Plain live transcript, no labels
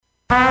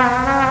Welcome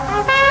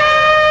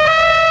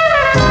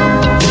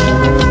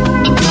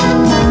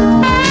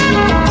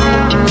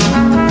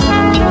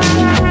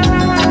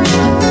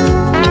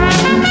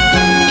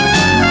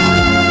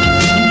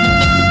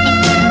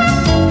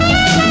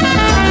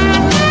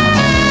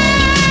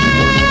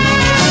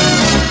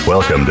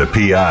to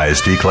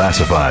PI's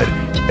Declassified,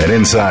 an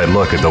inside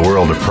look at the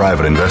world of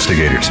private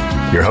investigators.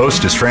 Your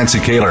host is Francie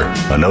Kaler,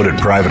 a noted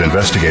private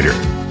investigator.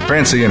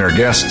 Francie and her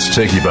guests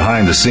take you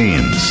behind the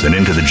scenes and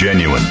into the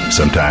genuine,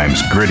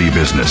 sometimes gritty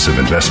business of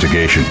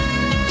investigation.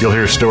 You'll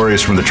hear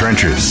stories from the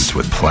trenches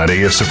with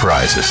plenty of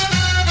surprises.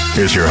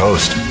 Here's your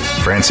host,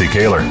 Francie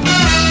Kaler.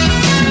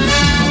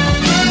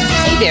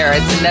 Hey there,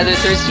 it's another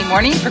Thursday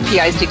morning for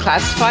PI's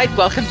Declassified.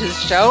 Welcome to the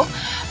show.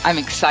 I'm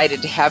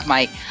excited to have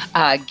my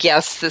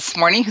guest this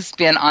morning who's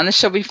been on the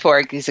show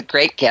before. He's a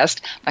great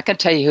guest. I'm not going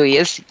to tell you who he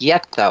is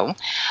yet, though.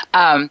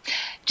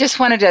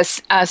 Just wanted to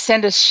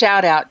send a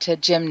shout out to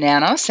Jim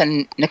Nanos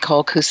and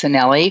Nicole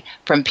Cusinelli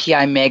from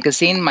PI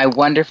Magazine, my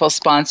wonderful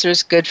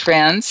sponsors, good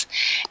friends.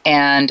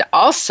 And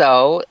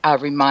also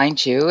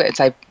remind you, as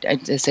I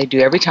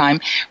do every time,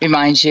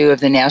 remind you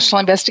of the National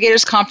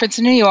Investigators Conference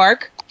in New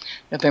York,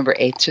 November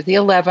 8th through the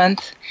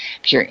 11th.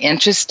 If you're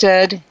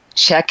interested,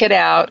 check it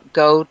out.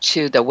 Go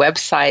to the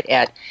website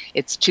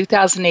it's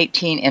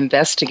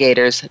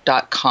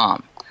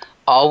 2018investigators.com.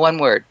 All one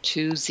word,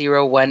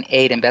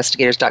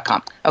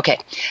 2018investigators.com. Okay,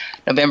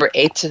 November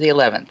 8th to the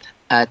 11th.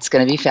 It's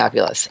going to be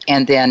fabulous.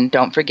 And then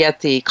don't forget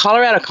the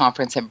Colorado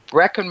Conference in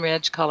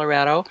Breckenridge,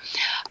 Colorado,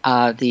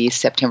 the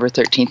September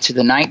 13th to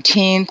the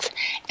 19th.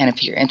 And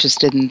if you're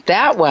interested in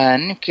that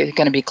one, if you're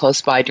going to be close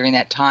by during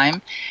that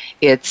time,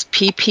 it's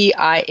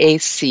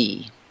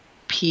PPIAC.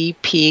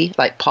 PP,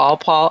 like Paul,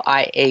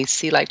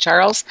 IAC, like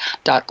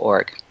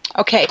Charles.org.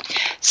 Okay,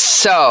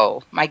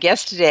 so my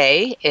guest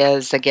today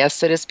is a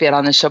guest that has been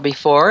on the show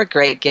before, a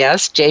great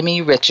guest,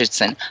 Jamie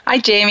Richardson. Hi,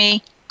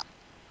 Jamie.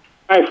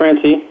 Hi,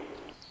 Francie.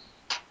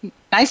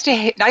 Nice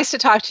to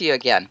talk to you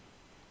again.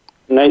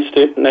 Nice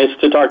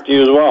to talk to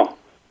you as well.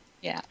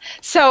 Yeah.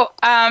 So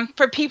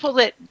for people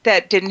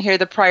that didn't hear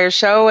the prior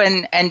show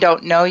and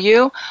don't know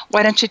you,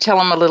 why don't you tell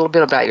them a little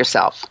bit about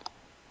yourself?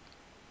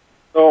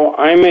 So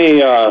I'm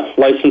a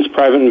licensed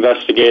private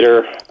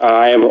investigator.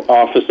 I have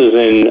offices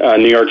in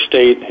New York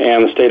State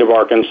and the state of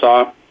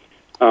Arkansas.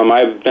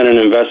 I've been an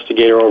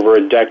investigator over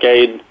a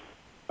decade.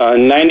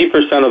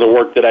 90% of the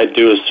work that I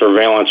do is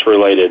surveillance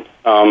related.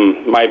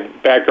 My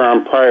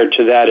background prior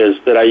to that is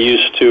that I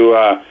used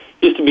to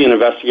be an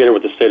investigator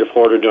with the state of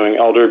Florida doing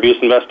elder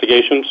abuse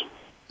investigations.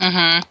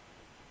 Mm-hmm.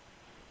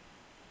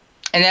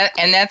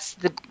 And that's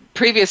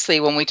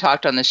previously when we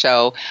talked on the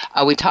show,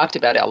 we talked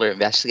about elder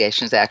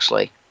investigations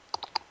actually.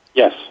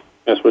 Yes,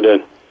 we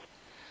did.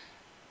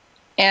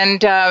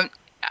 And I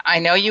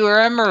know you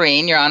were a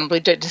Marine. You're honorably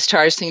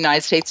discharged from the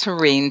United States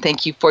Marine.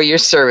 Thank you for your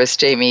service,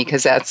 Jamie,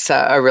 because that's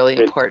a really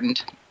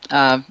important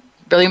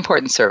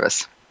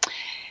service.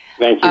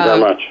 Thank you very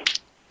much.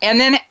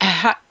 And then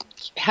how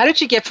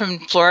did you get from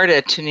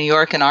Florida to New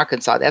York and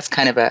Arkansas? That's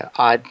kind of an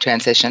odd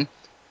transition.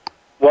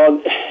 Well,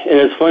 and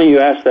it's funny you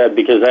asked that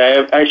because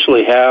I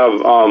actually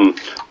have a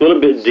little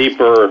bit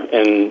deeper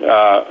and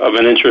of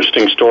an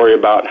interesting story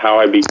about how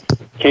I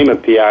became a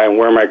PI and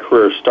where my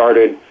career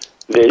started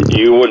that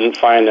you wouldn't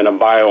find in a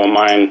bio of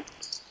mine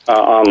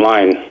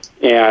online.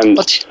 And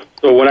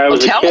so when I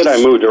was a kid, I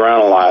moved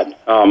around a lot.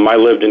 I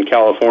lived in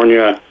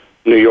California,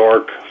 New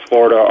York,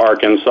 Florida,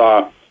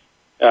 Arkansas.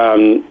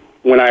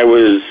 When I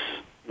was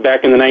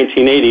back in the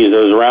 1980s, I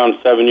was around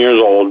 7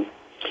 years old.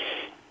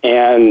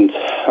 And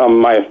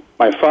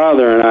my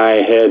father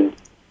and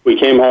we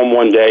came home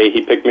one day.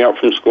 He picked me up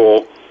from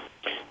school,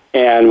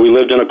 and we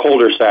lived in a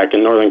cul-de-sac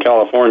in Northern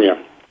California.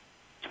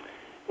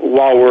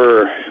 While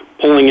we're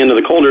pulling into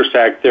the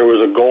cul-de-sac, there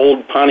was a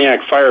gold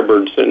Pontiac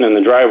Firebird sitting in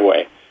the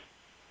driveway.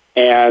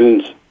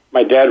 And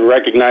my dad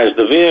recognized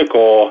the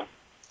vehicle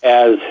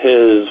as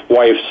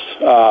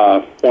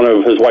one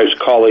of his wife's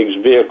colleagues'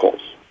 vehicles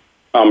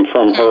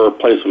from her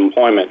place of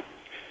employment.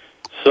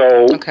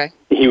 So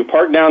he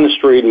parked down the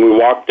street, and we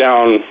walked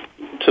down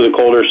to the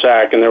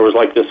cul-de-sac, and there was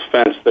like this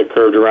fence that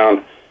curved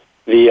around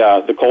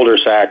the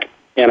cul-de-sac,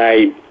 and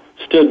I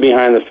stood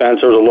behind the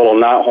fence. There was a little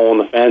knothole in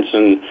the fence,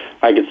 and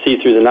I could see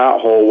through the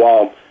knothole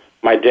while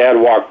my dad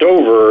walked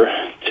over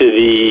to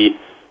the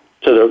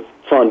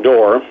front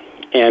door,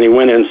 and he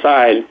went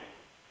inside,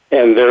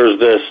 and there's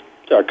this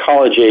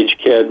college-age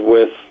kid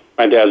with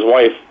my dad's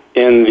wife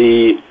in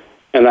the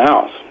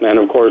house. And,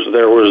 of course,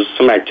 there was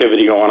some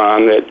activity going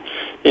on that,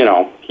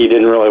 he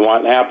didn't really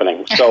want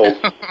happening. So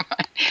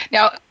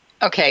now,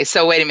 okay,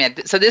 so wait a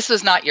minute. So this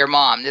was not your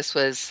mom. This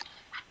was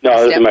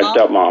No, this is my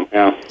stepmom,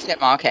 yeah.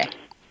 Stepmom, okay.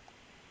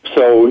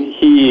 So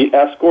he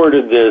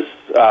escorted this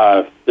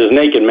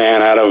naked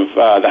man out of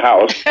the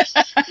house.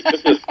 He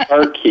took his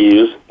car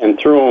keys and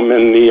threw them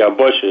in the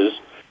bushes.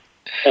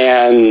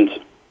 And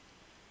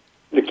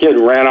the kid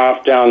ran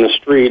off down the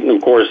street, and,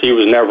 of course, he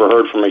was never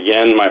heard from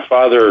again. My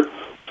father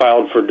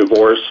filed for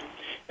divorce.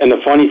 And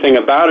the funny thing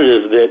about it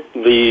is that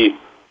the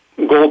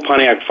gold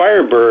Pontiac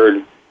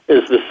Firebird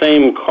is the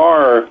same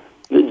car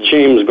that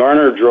James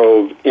Garner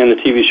drove in the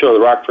TV show The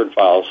Rockford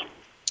Files.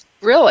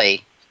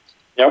 Really?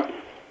 Yep.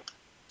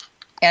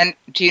 And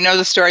do you know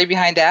the story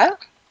behind that?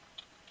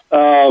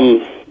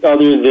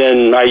 Other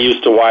than I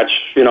used to watch,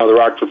 The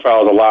Rockford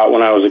Files a lot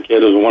when I was a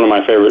kid. It was one of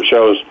my favorite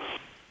shows.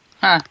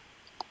 Huh.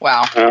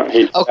 Wow.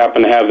 He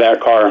happened to have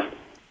that car.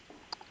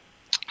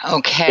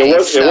 Okay, it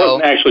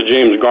wasn't actually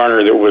James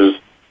Garner that was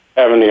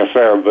having the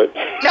affair, but...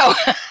 No.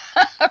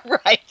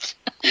 Right.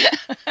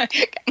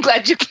 I'm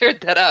glad you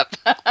cleared that up.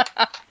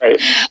 Right.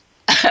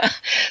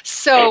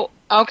 So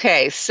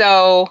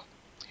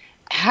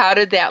how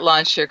did that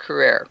launch your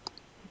career?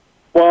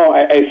 Well,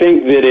 I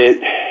think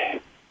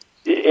that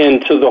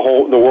into the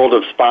world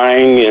of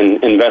spying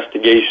and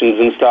investigations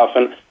and stuff,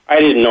 and I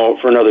didn't know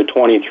for another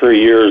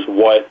 23 years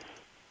what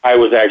I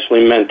was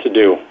actually meant to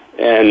do.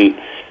 And,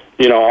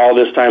 all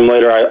this time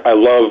later, I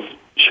love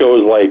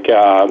shows like,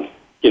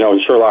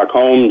 Sherlock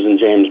Holmes and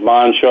James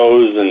Bond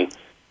shows and,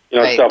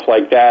 right. stuff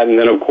like that. And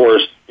then, of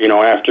course,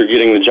 after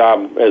getting the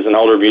job as an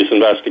elder abuse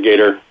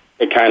investigator,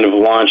 it kind of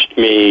launched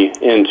me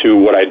into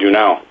what I do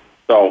now.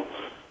 So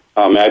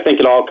I think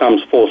it all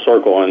comes full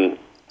circle, and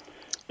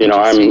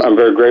I'm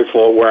very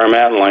grateful at where I'm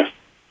at in life.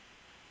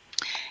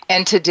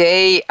 And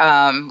today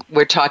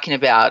we're talking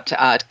about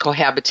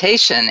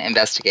cohabitation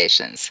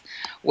investigations,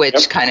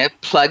 which kind of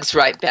plugs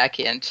right back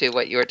into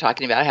what you were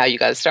talking about, how you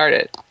got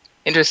started.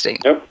 Interesting.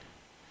 Yep.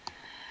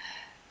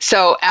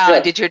 So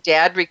did your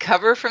dad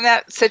recover from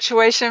that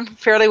situation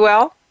fairly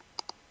well?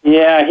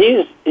 Yeah,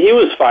 he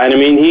was fine. I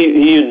mean,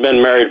 he had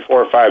been married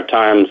 4 or 5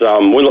 times.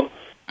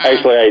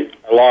 Actually, I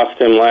lost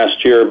him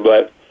last year,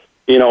 but,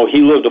 he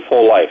lived a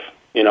full life.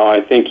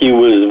 I think he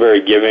was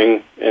very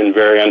giving and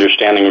very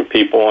understanding of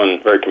people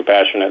and very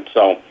compassionate.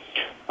 So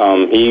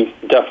he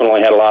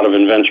definitely had a lot of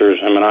adventures,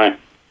 him and I.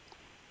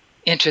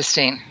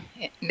 Interesting.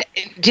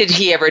 Did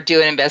he ever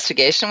do an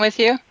investigation with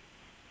you?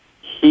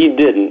 He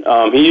didn't.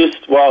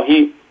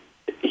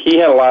 He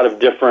had a lot of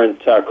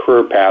different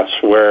career paths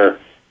where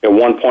at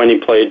one point he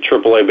played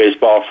AAA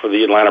baseball for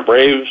the Atlanta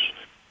Braves.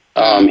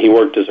 He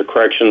worked as a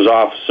corrections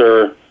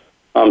officer.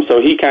 So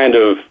he kind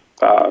of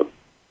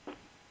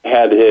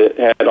had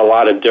a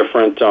lot of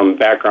different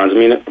backgrounds. I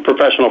mean, a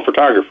professional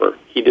photographer.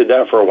 He did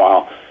that for a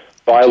while.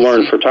 So I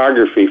learned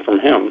photography from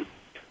him,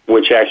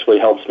 which actually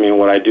helps me in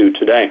what I do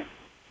today.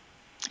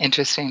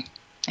 Interesting.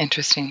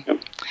 Yep.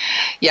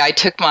 Yeah, I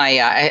took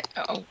my...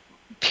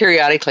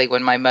 periodically,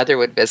 when my mother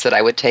would visit,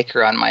 I would take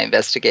her on my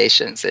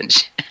investigations, and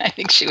I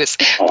think she was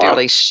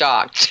fairly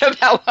shocked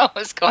about what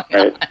was going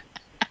on.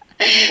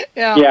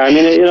 Yeah, I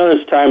mean,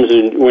 there's times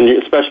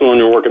especially when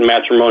you're working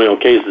matrimonial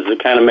cases, it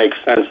kind of makes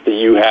sense that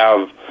you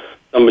have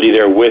somebody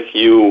there with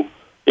you,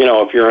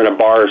 if you're in a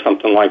bar or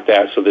something like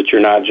that, so that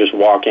you're not just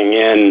walking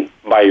in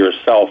by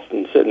yourself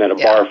and sitting at a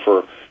bar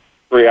for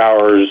 3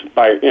 hours.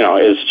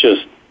 It's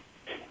just,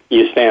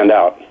 you stand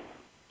out.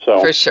 So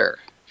For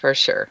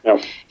sure.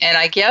 Yep. And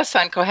I guess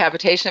on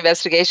cohabitation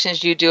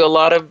investigations, you do a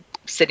lot of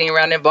sitting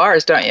around in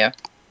bars, don't you?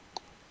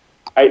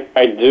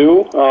 I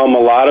do. A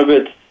lot of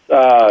it's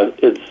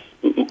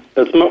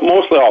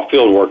mostly all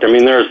field work. I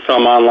mean, there's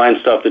some online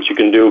stuff that you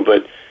can do,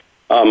 but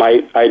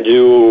I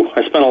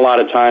spend a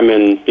lot of time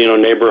in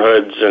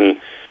neighborhoods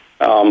and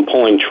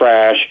pulling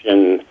trash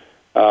and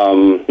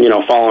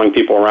following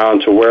people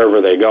around to wherever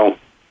they go.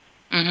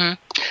 Mm-hmm.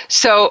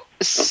 So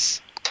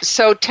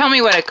tell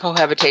me what a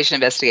cohabitation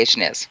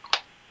investigation is.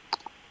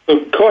 So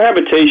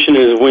cohabitation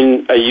is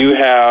when you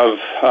have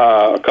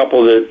a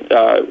couple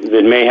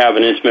that may have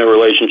an intimate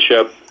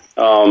relationship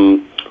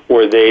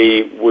where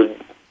they would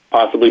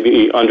possibly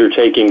be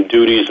undertaking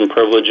duties and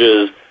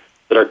privileges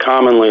that are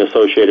commonly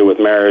associated with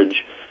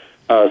marriage,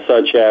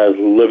 such as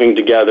living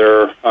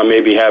together,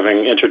 maybe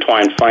having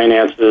intertwined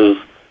finances,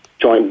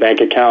 joint bank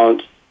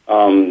accounts.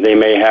 They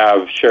may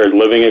have shared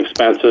living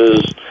expenses.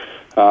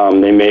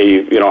 They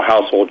may,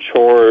 household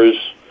chores.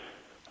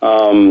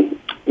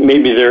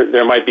 Maybe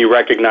there might be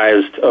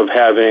recognized of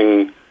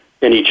having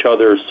in each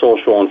other's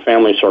social and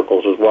family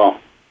circles as well.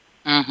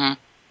 Mm-hmm.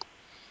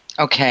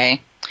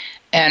 Okay.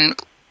 And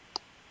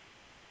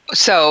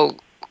so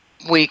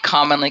we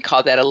commonly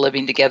call that a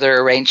living together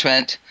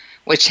arrangement,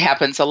 which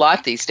happens a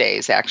lot these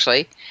days,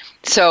 actually.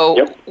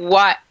 So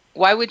why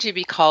would you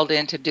be called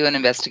in to do an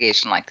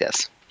investigation like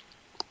this?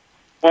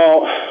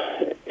 Well,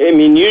 I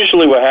mean,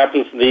 usually what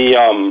happens,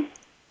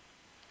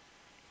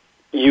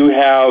 you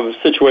have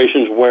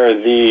situations where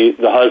the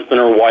husband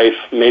or wife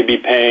may be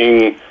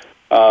paying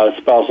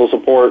spousal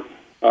support,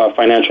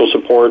 financial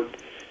support,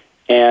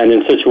 and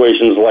in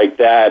situations like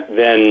that,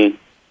 then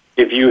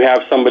if you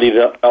have somebody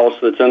else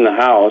that's in the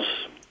house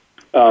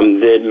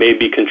that may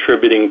be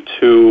contributing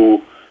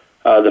to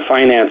the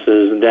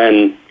finances,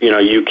 then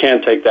you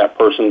can't take that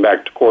person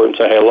back to court and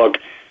say, hey, look,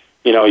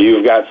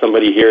 you've got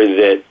somebody here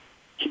that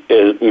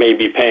may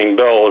be paying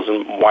bills,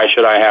 and why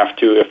should I have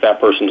to if that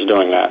person's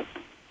doing that?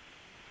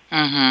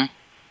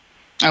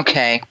 Mm-hmm.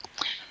 Okay.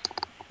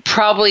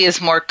 Probably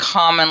is more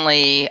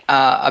commonly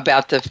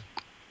about the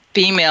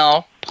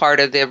female part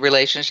of the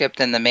relationship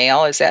than the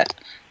male. Is that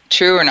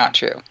true or not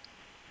true?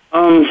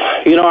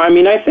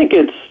 I think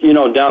it's,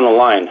 down the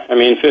line.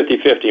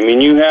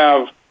 50-50. You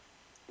have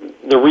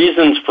the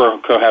reasons for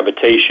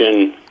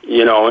cohabitation,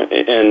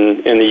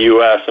 in the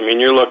U.S.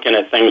 You're looking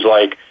at things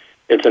like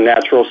it's a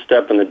natural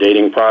step in the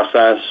dating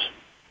process.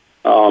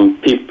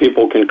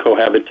 People can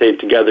cohabitate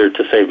together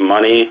to save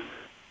money.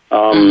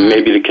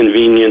 Maybe the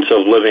convenience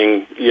of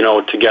living,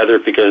 together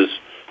because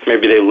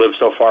maybe they live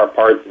so far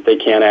apart that they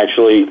can't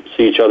actually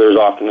see each other as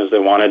often as they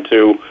wanted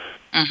to.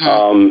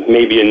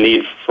 Maybe a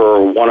need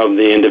for one of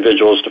the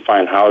individuals to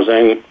find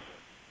housing.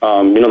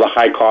 The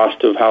high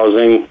cost of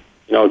housing,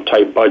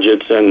 tight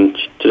budgets in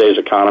today's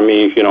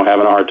economy,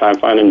 having a hard time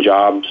finding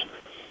jobs.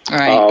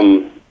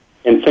 Right.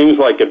 And things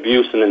like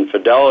abuse and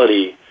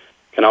infidelity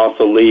can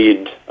also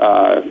lead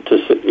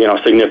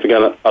to,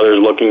 significant others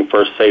looking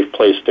for a safe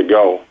place to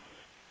go.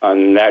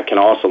 And that can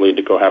also lead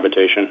to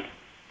cohabitation.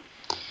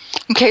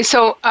 Okay,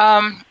 so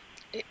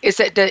is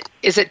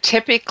it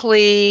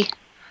typically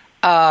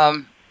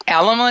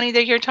alimony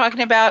that you're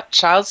talking about,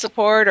 child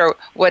support, or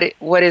what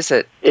is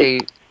it?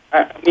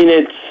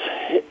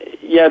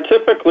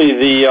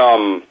 Typically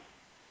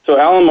so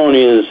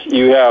alimony is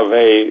you have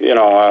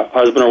a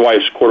husband or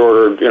wife's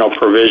court-ordered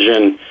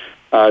provision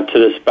to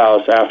the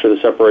spouse after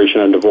the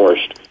separation and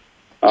divorced,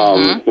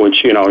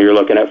 which you're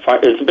looking at.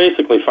 It's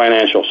basically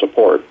financial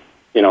support,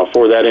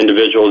 for that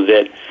individual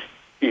that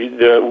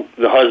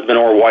the husband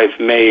or wife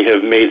may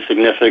have made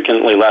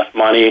significantly less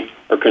money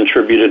or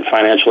contributed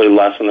financially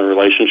less in the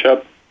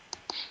relationship.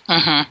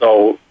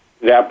 So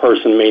that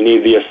person may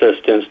need the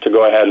assistance to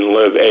go ahead and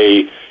live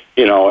a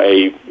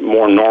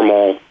more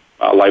normal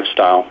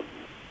lifestyle.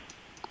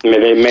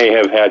 They may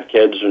have had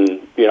kids, and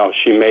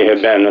she may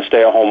have been a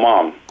stay-at-home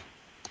mom,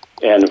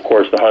 and of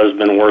course the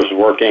husband was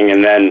working,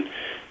 and then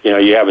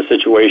you have a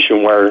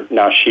situation where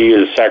now she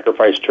has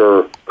sacrificed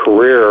her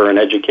career and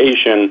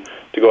education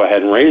to go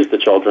ahead and raise the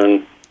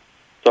children.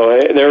 So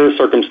there are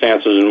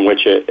circumstances in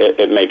which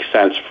it makes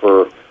sense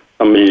for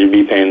somebody to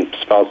be paying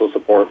spousal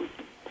support.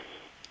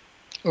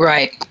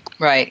 Right.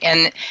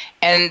 And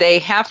they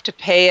have to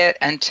pay it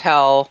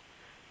until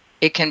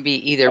it can be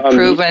either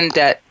proven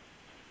that...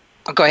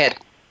 Oh, go ahead.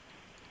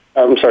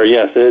 I'm sorry,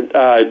 yes.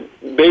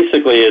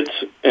 Basically, it's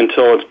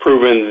until it's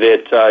proven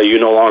that you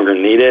no longer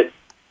need it,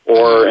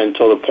 or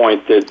until the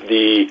point that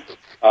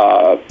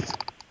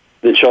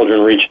the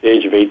children reach the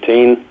age of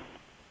 18.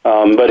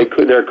 But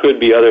there could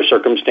be other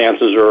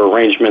circumstances or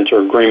arrangements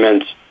or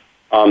agreements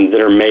that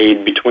are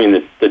made between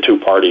the two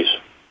parties.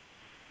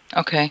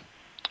 Okay.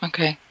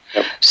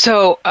 Yep.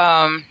 So,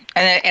 and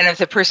if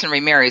the person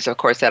remarries, of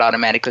course, that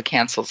automatically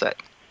cancels it.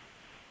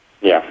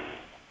 Yeah.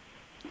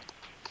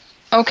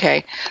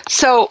 Okay.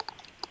 So,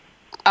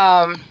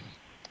 I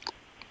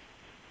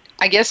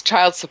guess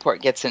child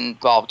support gets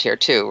involved here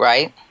too,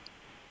 right?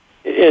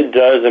 It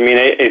does.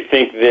 I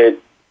think that,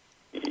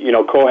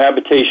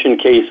 cohabitation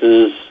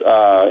cases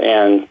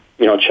and,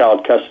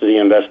 child custody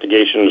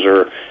investigations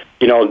are,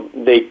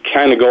 they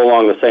kind of go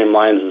along the same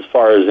lines as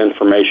far as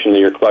information that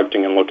you're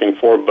collecting and looking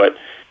for, but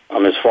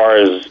as far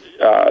as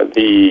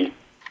they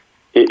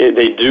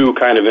do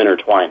kind of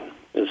intertwine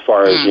as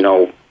far as,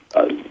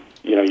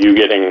 you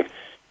getting,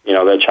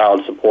 that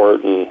child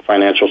support and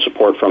financial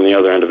support from the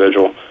other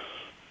individual.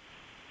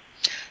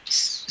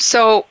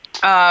 So,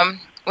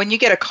 when you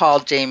get a call,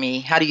 Jamie,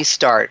 how do you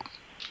start?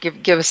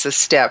 Give us the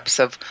steps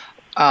of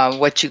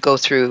what you go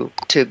through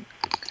to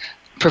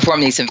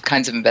perform these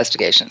kinds of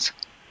investigations.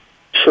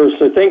 Sure.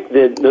 So I think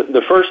that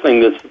the first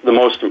thing that's the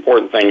most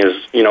important thing is,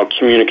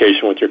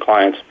 communication with your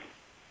clients.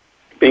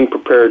 Being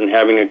prepared and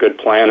having a good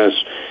plan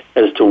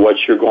as to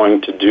what you're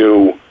going to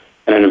do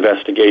in an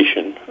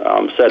investigation,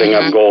 setting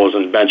up goals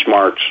and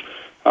benchmarks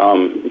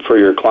for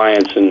your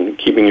clients and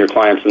keeping your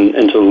clients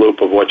into the loop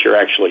of what you're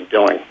actually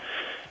doing.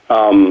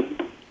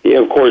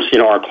 Of course,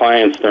 our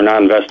clients, they're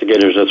not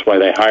investigators. That's why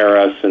they hire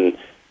us. And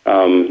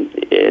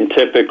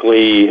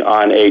typically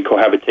on a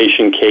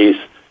cohabitation case,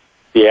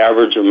 the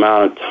average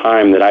amount of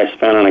time that I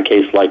spend on a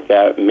case like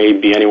that may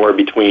be anywhere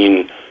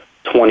between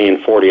 20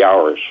 and 40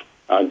 hours,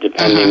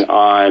 depending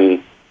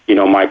on,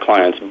 my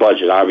client's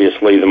budget.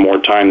 Obviously, the more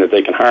time that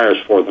they can hire us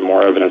for, the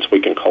more evidence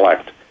we can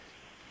collect.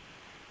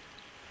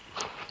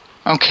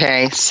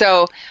 Okay,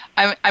 so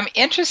I'm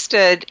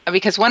interested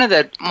because one of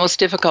the most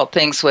difficult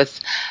things with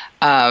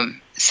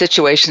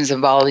situations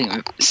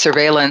involving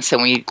surveillance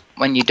and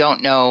when you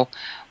don't know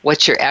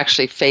what you're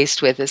actually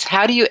faced with is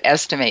how do you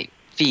estimate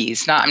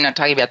fees? I'm not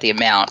talking about the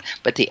amount,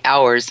 but the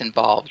hours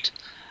involved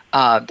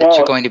that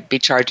you're going to be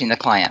charging the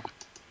client.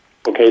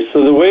 Okay,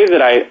 so the way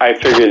that I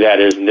figure that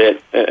is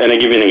that, and I'll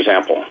give you an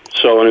example.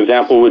 So an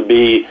example would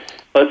be,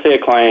 let's say a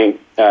client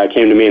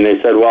came to me and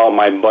they said, well,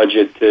 my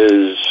budget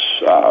is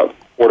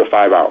 4 to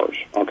 5 hours,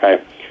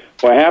 okay?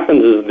 What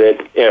happens is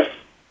that if,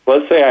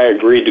 let's say I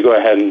agreed to go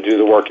ahead and do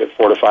the work at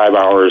 4 to 5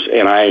 hours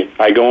and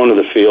I go into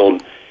the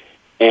field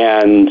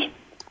and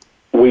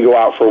we go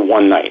out for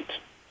one night.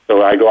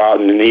 So I go out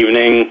in the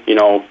evening,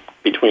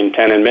 between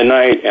 10 and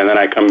midnight, and then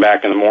I come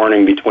back in the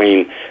morning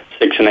between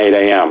 6 and 8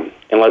 a.m.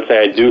 And let's say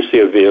I do see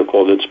a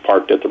vehicle that's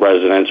parked at the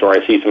residence or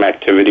I see some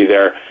activity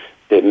there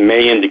that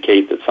may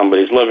indicate that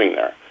somebody's living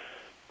there.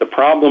 The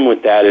problem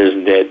with that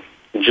is that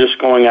just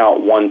going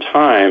out one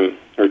time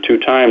or two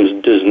times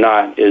is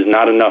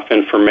not enough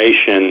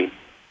information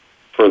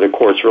for the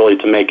courts really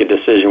to make a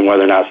decision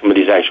whether or not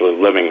somebody's actually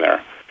living there.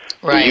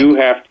 Right. So you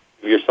have to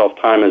give yourself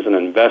time as an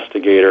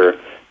investigator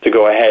to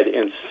go ahead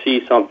and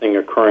see something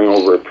occurring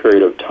over a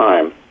period of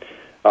time.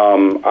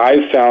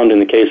 I've found in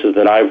the cases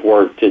that I've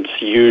worked,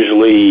 it's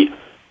usually,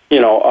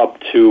 up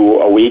to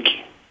a week,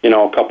 a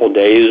couple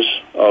days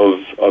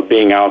of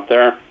being out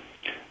there,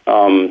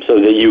 so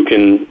that you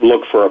can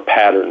look for a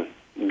pattern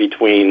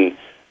between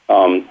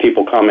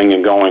people coming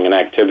and going and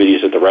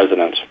activities at the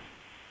residence.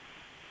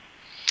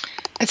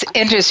 It's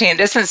interesting. It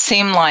doesn't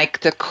seem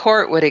like the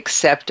court would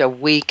accept a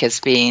week as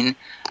being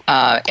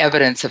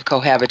evidence of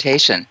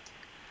cohabitation.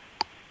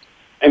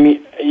 I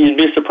mean, you'd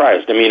be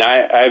surprised. I mean,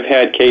 I've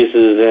had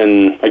cases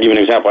I'll give you an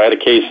example. I had a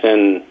case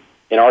in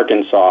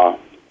Arkansas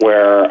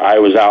where I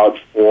was out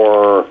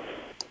for,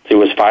 it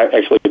was 5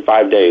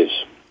 days.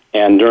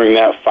 And during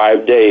that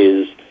 5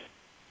 days,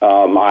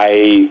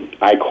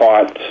 I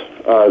caught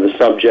the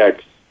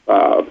subjects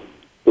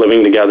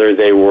living together.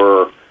 They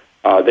were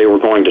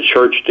going to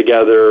church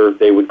together.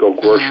 They would go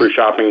grocery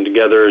shopping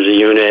together as a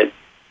unit.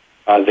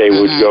 They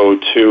would go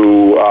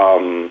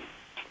to,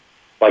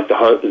 like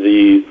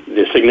the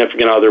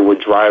significant other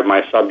would drive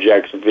my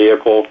subject's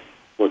vehicle,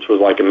 which was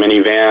like a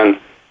minivan,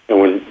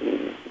 and would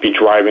be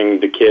driving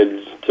the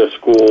kids to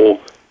school,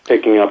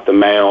 picking up the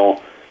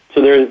mail. So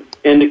there are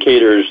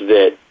indicators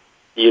that,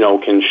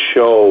 can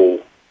show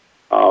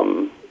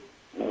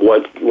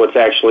what's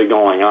actually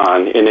going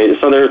on. And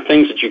so there are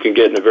things that you can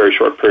get in a very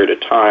short period of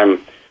time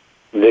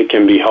that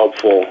can be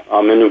helpful.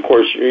 And, of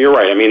course, you're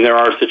right. I mean, there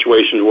are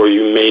situations where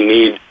you may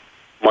need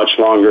much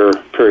longer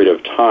period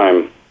of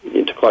time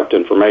to collect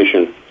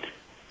information.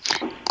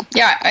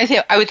 Yeah,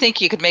 I would think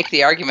you could make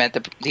the argument,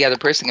 the other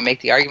person can make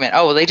the argument,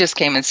 oh, well, they just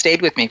came and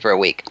stayed with me for a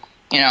week,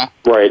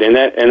 Right, and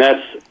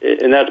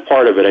that's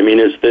part of it. I mean,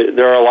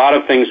 there are a lot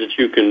of things that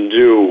you can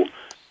do.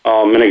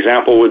 An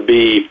example would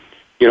be,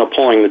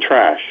 pulling the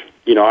trash.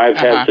 I've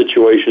had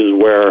situations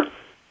where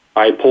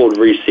I pulled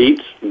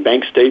receipts,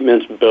 bank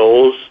statements,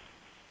 bills,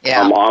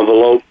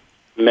 envelopes,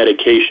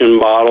 medication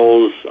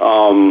bottles,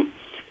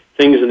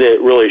 things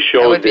that really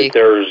show that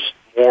there's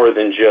more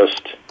than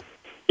just,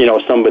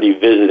 somebody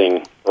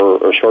visiting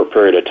for a short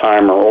period of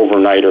time or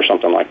overnight or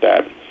something like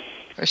that.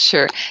 For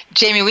sure.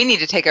 Jamie, we need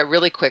to take a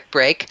really quick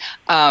break,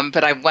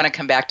 but I want to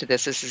come back to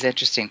this. This is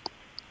interesting.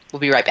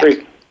 We'll be right back.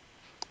 Great.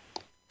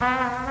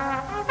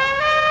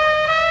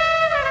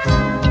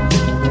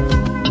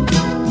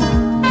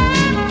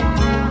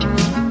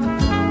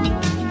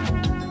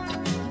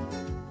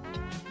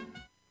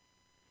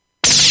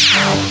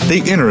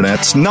 The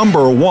Internet's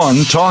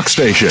 #1 talk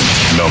station.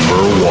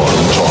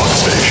 #1 talk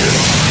station.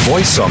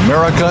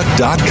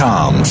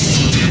 VoiceAmerica.com.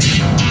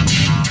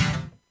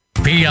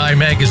 PI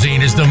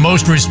Magazine is the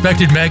most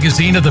respected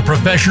magazine of the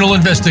professional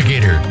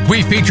investigator.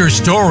 We feature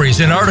stories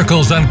and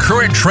articles on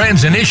current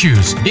trends and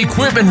issues,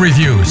 equipment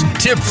reviews,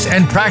 tips,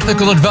 and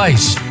practical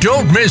advice.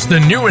 Don't miss the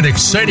new and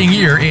exciting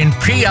year in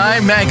PI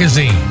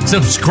Magazine.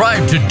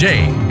 Subscribe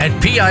today at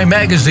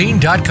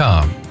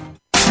PIMagazine.com.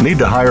 Need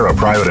to hire a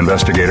private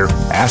investigator?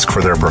 Ask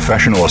for their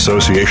professional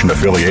association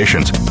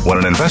affiliations. When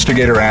an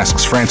investigator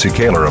asks Francie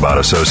Kaler about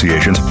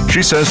associations,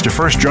 she says to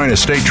first join a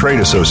state trade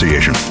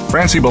association.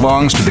 Francie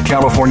belongs to the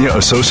California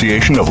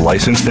Association of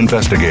Licensed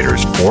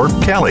Investigators, or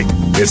CALI.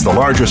 It's the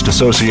largest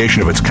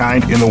association of its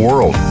kind in the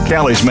world.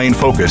 CALI's main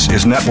focus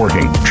is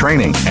networking,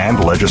 training,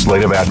 and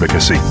legislative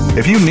advocacy.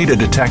 If you need a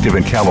detective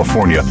in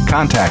California,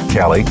 contact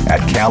CALI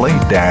at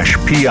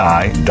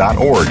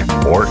cali-pi.org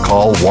or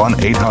call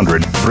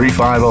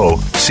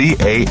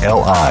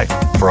 1-800-350-CALI.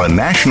 For a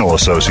national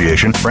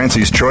association,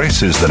 Francie's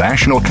choice is the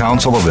National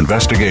Council of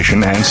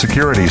Investigation and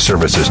Security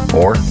Services,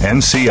 or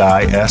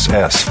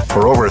NCISS.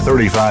 For over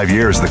 35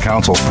 years, the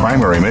Council's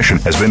primary mission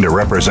has been to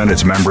represent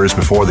its members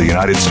before the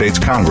United States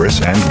Congress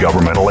and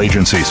governmental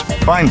agencies.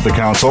 Find the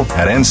Council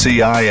at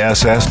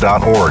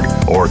NCISS.org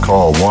or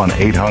call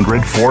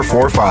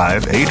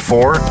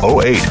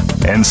 1-800-445-8408.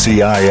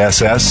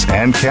 NCISS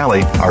and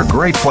CALI are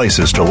great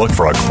places to look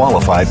for a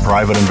qualified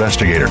private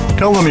investigator.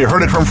 Tell them you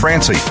heard it from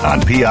Francie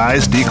on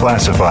PI's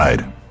Declassified.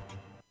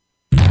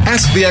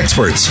 Ask the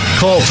experts.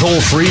 Call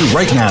toll-free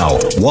right now,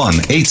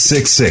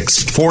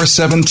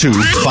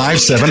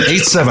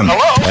 1-866-472-5787.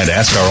 And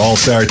ask our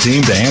All-Star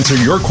team to answer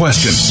your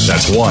question.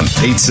 That's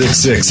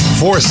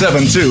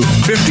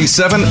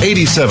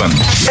 1-866-472-5787.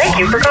 Thank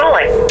you for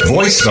calling.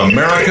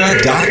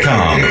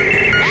 VoiceAmerica.com.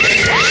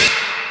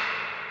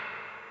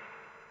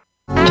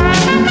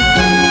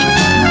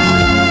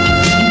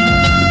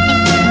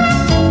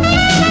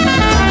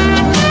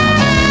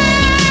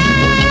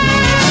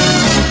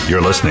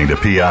 You're listening to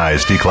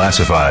PI's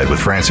Declassified with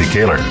Francie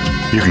Kaler.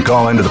 You can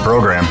call into the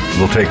program.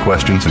 We'll take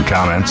questions and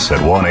comments at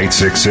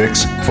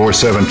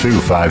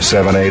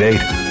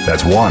 1-866-472-5788.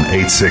 That's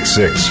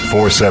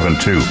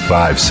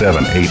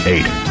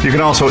 1-866-472-5788. You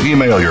can also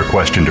email your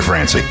question to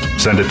Francie.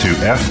 Send it to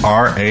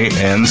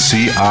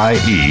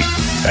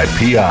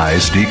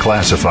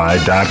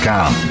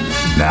francie@pisdeclassified.com.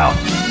 Now,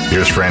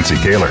 here's Francie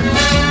Kaler.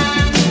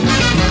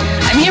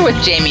 I'm here with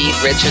Jamie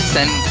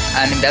Richardson,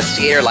 an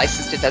investigator,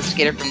 licensed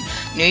investigator from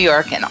New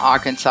York and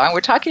Arkansas, and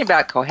we're talking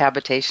about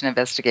cohabitation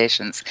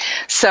investigations.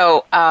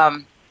 So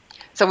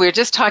we were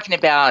just talking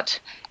about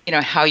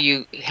how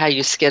you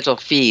schedule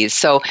fees.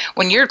 So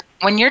when you're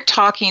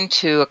talking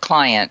to a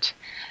client,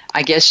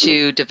 I guess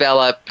you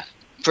develop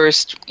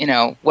first,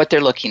 what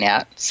they're looking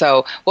at.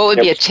 So what would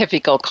be a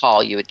typical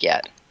call you would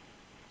get?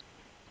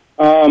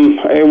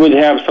 I would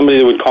have somebody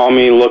that would call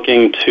me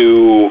looking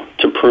to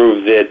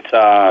prove that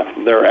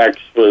their ex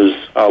was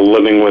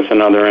living with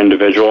another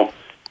individual,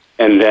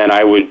 and then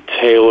I would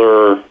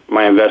tailor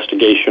my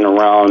investigation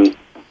around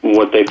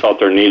what they felt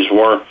their needs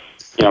were.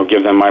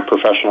 Give them my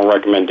professional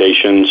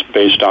recommendations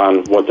based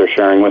on what they're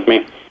sharing with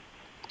me.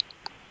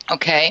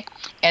 Okay,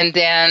 and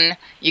then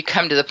you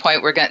come to the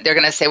point where they're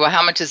going to say, well,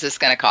 how much is this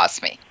going to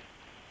cost me?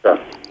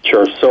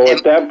 Sure. So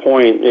at that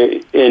point,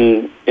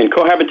 in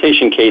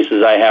cohabitation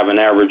cases, I have an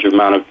average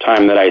amount of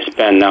time that I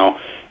spend. Now,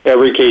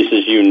 every case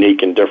is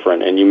unique and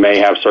different, and you may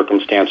have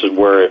circumstances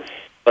where,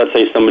 let's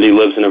say somebody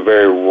lives in a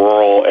very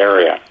rural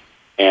area,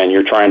 and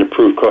you're trying to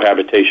prove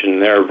cohabitation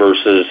there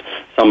versus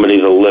somebody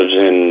that lives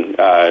in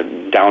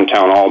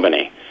downtown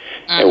Albany,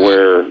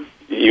 where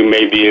you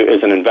may be,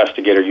 as an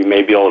investigator, you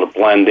may be able to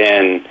blend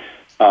in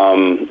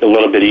a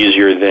little bit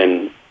easier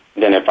than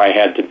if I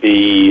had to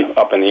be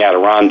up in the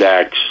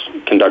Adirondacks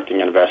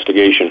conducting an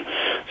investigation.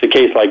 So a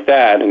case like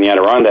that in the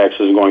Adirondacks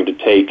is going to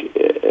take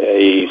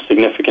a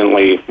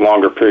significantly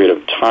longer period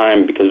of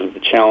time because of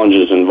the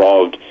challenges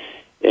involved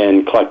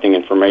in collecting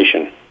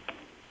information.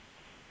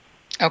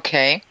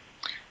 Okay.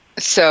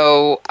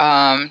 So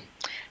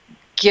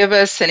give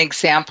us an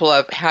example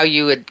of how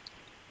you would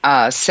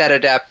set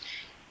it up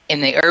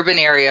in the urban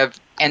area,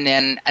 and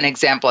then an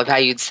example of how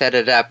you'd set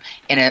it up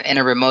in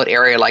a remote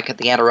area like at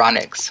the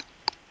Adirondacks.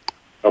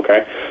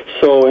 Okay,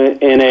 so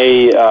in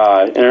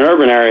an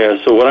urban area,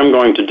 so what I'm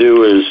going to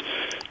do is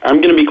I'm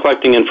going to be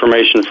collecting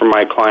information from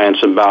my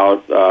clients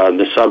about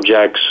the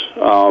subjects,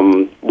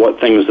 what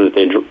things that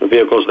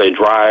vehicles they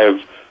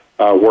drive,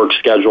 work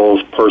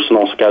schedules,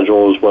 personal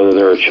schedules, whether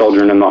there are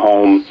children in the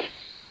home,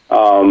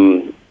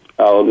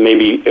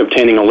 maybe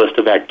obtaining a list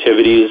of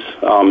activities.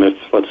 If,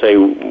 let's say,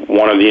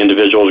 one of the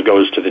individuals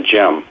goes to the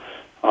gym,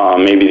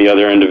 maybe the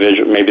other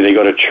individual, maybe they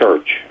go to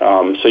church.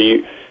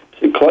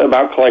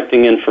 About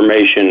collecting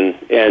information,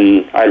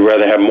 and I'd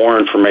rather have more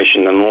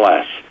information than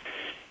less.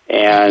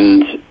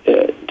 And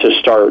to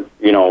start,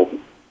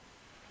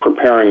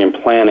 preparing and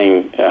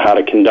planning how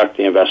to conduct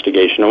the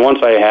investigation. And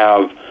once I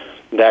have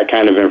that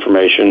kind of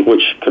information,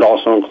 which could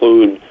also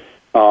include,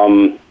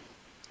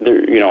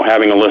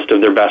 having a list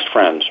of their best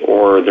friends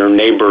or their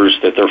neighbors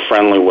that they're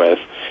friendly with,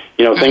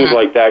 things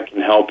like that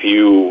can help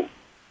you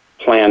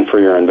plan for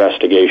your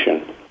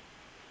investigation.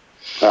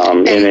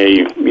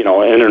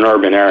 In an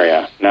urban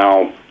area.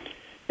 Now,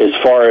 as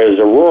far as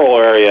a rural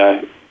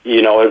area,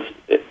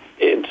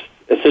 it's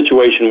a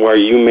situation where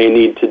you may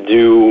need to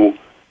do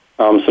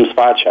some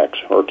spot checks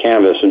or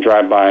canvass and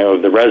drive-by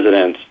of the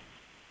residents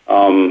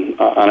on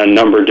a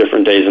number of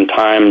different days and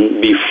time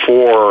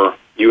before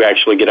you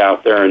actually get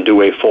out there and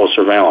do a full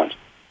surveillance.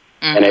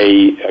 And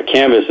a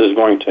canvass is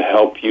going to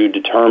help you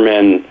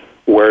determine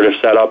where to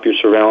set up your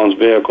surveillance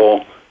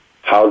vehicle,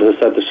 how to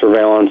set the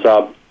surveillance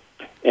up,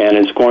 and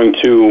it's going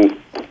to,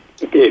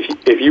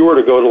 if you were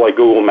to go to like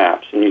Google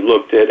Maps and you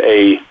looked at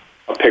a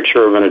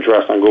picture of an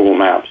address on Google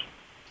Maps,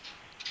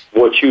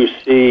 what you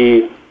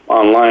see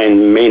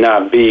online may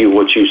not be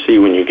what you see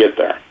when you get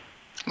there.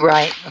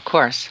 Right, of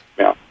course.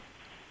 Yeah.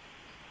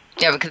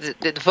 Yeah, because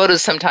the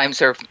photos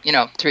sometimes are,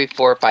 3,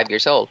 4, 5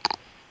 years old.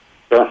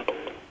 Sure.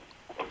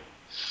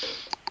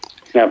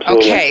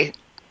 Absolutely. Okay.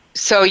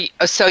 So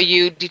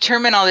you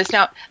determine all this.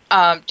 Now,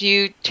 do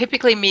you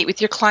typically meet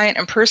with your client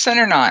in person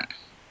or not?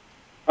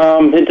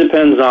 It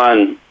depends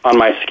on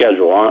my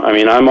schedule. I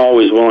mean, I'm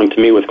always willing to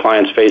meet with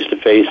clients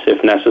face-to-face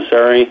if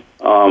necessary.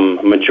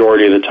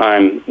 Majority of the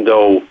time,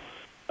 though,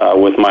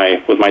 with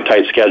my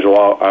tight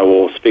schedule, I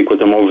will speak with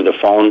them over the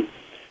phone.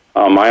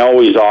 I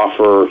always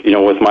offer,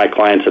 with my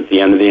clients at the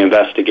end of the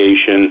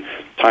investigation,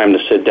 time to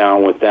sit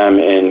down with them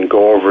and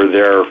go over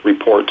their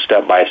report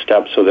step by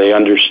step so they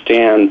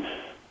understand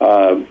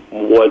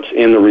what's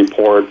in the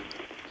report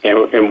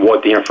and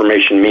what the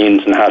information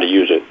means and how to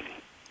use it.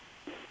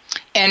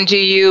 And do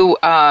you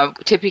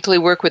typically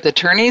work with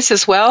attorneys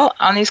as well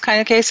on these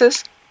kind of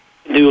cases?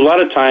 A lot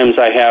of times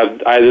I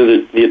have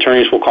either the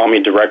attorneys will call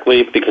me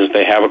directly because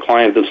they have a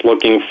client that's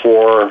looking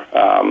for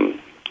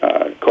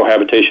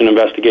cohabitation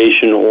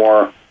investigation,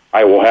 or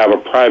I will have a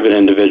private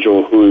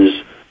individual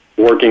who's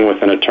working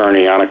with an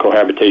attorney on a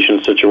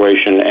cohabitation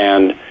situation,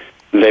 and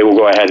they will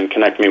go ahead and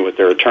connect me with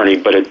their attorney.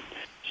 But it's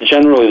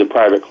generally the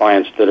private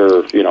clients that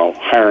are,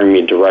 hiring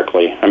me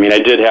directly. I mean, I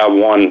did have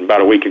one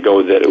about a week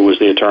ago that it was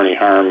the attorney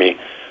hiring me.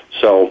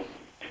 So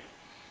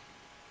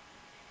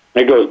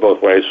It goes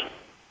both ways.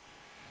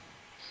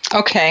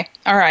 Okay.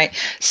 All right.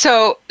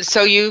 So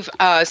you've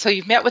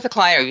met with the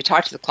client, or you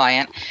talked to the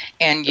client,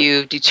 and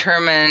you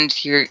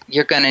determined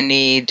you're going to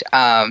need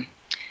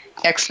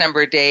X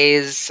number of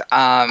days.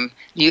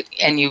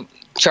 You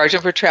charge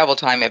them for travel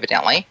time,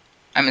 evidently.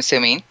 I'm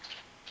assuming.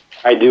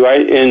 I do.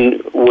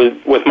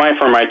 With my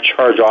firm, I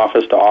charge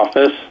office to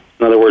office.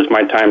 In other words,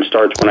 my time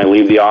starts when I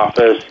leave the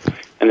office,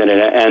 and then it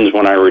ends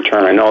when I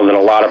return. I know that a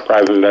lot of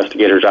private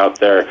investigators out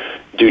there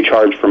do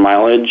charge for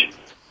mileage.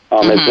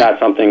 It's not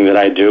something that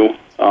I do.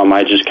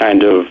 I just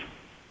kind of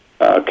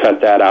cut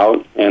that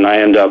out, and I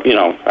end up,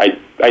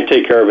 I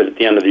take care of it at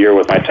the end of the year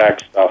with my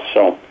tax stuff.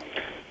 So.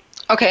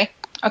 Okay,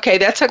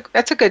 that's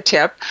a good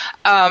tip.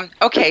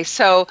 Okay,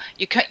 so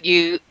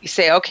you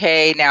say,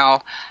 okay,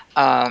 now,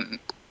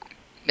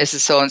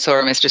 Mrs. So and so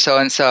or Mr. So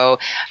and so,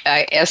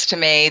 I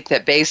estimate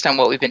that based on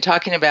what we've been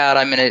talking about,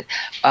 I'm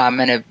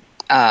gonna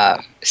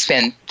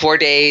spend 4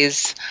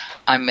 days.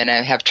 I'm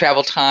gonna have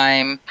travel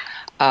time.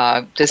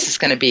 This is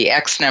going to be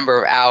X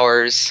number of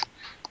hours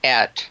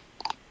at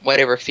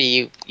whatever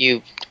fee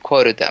you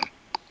quoted them.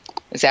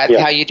 Is that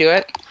how you do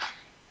it?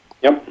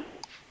 Yep.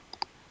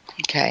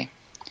 Okay.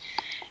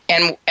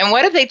 And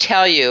what if they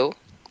tell you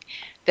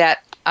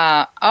that,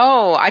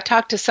 I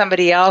talked to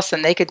somebody else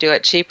and they could do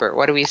it cheaper?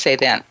 What do we say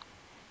then?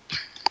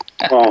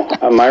 Well,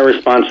 my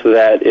response to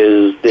that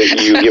is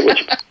that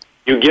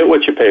you get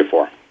what you pay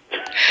for.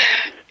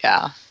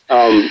 Yeah.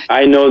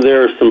 I know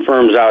there are some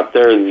firms out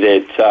there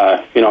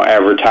that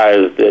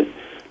advertise that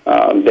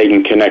they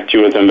can connect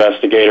you with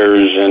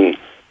investigators and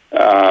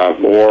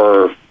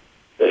or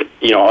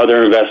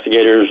other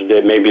investigators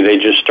that maybe they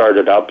just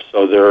started up,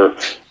 so they're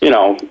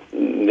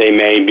they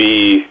may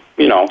be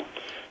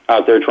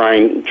out there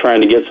trying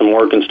to get some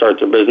work and start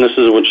their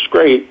businesses, which is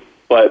great.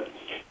 But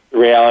the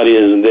reality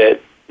is that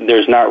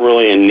there's not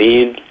really a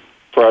need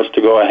for us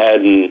to go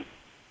ahead and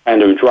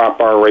kind of drop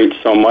our rates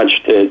so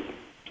much that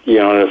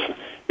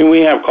we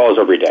have calls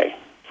every day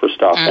for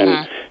stuff,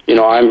 and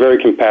I'm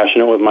very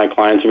compassionate with my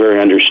clients, very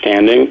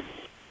understanding,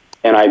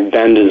 and I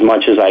bend as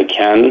much as I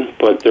can.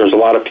 But there's a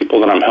lot of people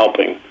that I'm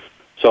helping,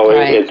 so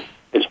it's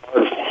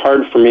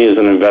hard for me as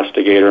an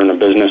investigator and a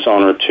business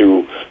owner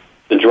to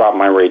drop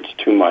my rates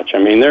too much. I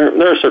mean,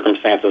 there are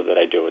circumstances that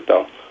I do it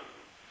though.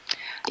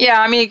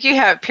 Yeah, I mean,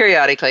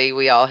 periodically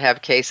we all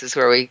have cases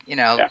where we,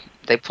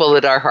 they pull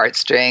at our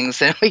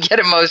heartstrings and we get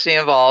emotionally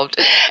involved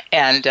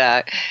and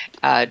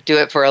do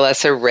it for a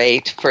lesser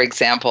rate, for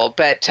example.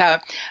 But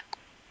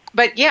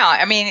yeah,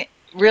 I mean,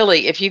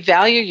 really, if you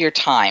value your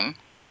time,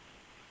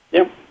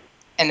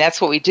 and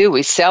that's what we do,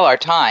 we sell our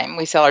time,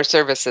 we sell our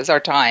services, our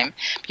time.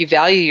 If you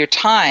value your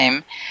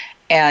time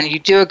and you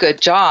do a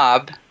good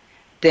job,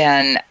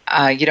 then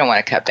you don't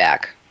want to cut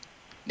back.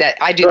 That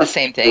I do the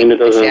same thing. I mean,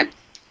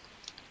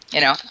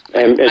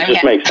 and it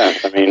just makes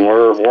sense. I mean,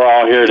 we're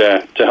all here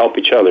to help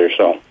each other.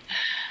 So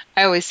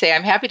I always say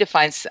I'm happy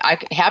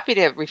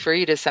to refer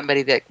you to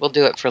somebody that will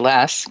do it for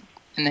less,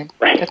 and then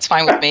that's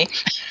fine with me.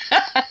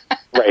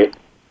 Right.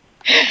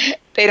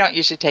 They don't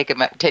usually take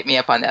me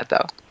up on that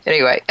though.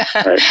 Anyway,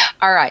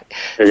 all right.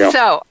 There you go.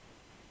 So,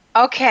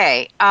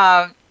 okay,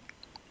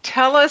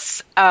 tell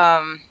us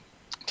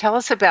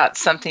about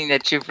something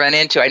that you've run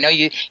into. I know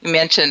you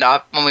mentioned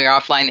when we were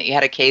offline that you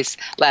had a case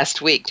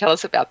last week. Tell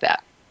us about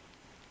that.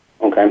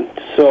 Okay,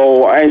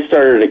 so I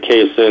started a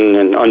case in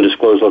an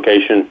undisclosed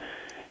location,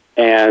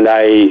 and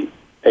I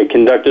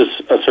conducted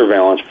a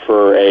surveillance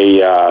for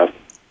it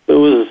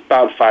was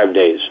about 5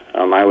 days.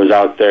 I was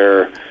out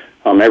there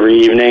every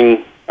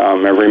evening,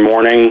 every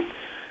morning.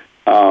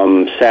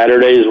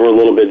 Saturdays were a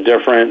little bit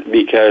different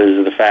because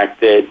of the fact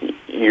that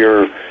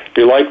you're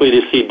likely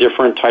to see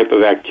different type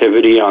of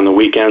activity on the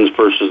weekends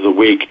versus the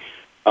week,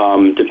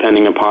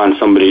 depending upon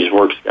somebody's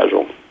work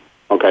schedule.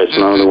 Okay,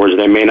 so in other words,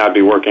 they may not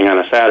be working on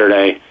a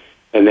Saturday,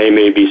 and they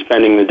may be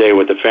spending the day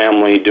with the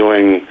family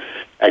doing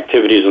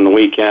activities on the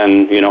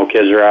weekend.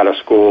 Kids are out of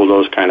school,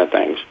 those kind of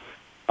things.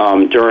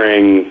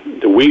 During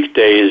the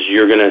weekdays,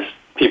 you're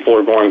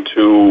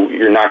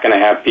not going to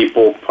have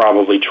people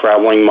probably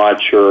traveling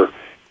much or,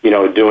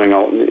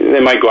 they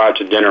might go out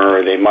to dinner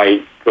or they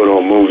might go to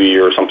a movie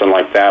or something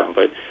like that,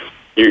 but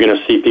you're going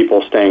to see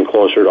people staying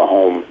closer to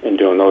home and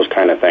doing those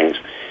kind of things.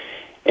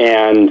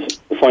 And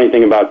the funny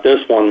thing about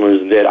this one was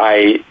that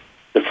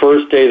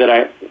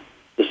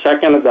the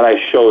second that I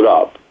showed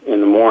up in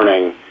the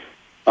morning,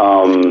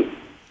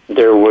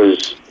 there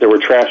were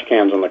trash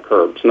cans on the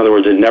curbs. In other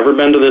words, I'd never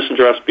been to this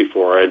address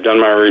before. I had done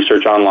my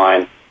research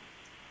online.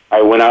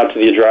 I went out to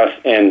the address,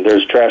 and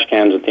there's trash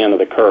cans at the end of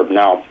the curb.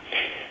 Now,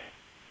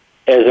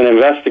 as an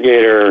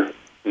investigator,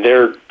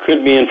 there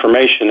could be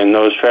information in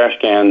those trash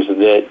cans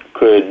that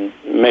could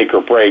make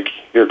or break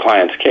your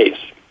client's case.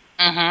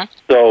 Mm-hmm.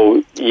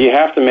 So you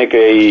have to make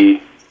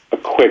a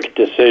quick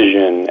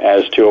decision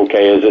as to,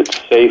 okay, is it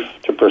safe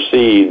to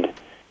proceed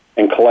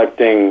in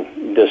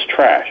collecting this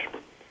trash?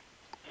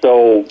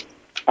 So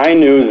I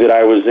knew that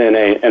I was in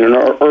an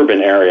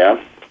urban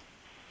area,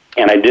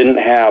 and I didn't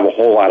have a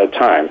whole lot of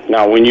time.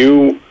 Now, when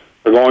you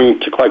are going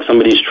to collect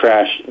somebody's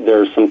trash,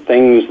 there's some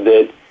things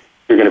that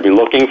you're going to be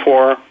looking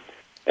for.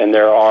 and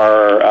there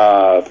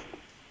are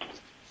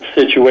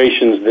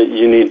situations that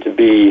you need to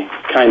be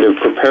kind of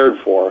prepared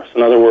for. So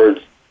in other words,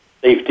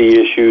 safety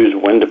issues,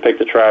 when to pick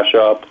the trash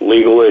up,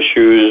 legal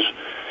issues,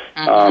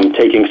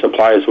 taking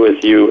supplies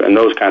with you, and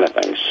those kind of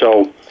things.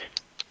 So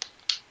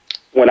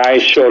when I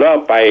showed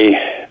up,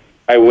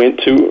 I went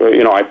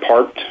to, I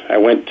parked. I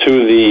went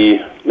to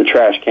the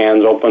trash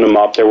cans, opened them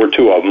up. There were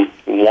two of them.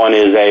 One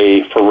is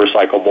for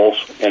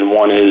recyclables, and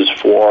one is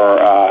for,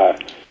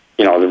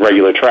 the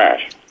regular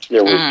trash.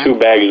 There were two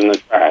bags in the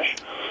trash.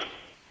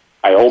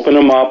 I opened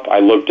them up. I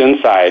looked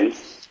inside,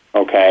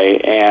 okay,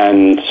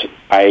 and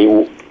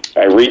I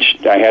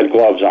had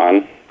gloves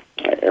on.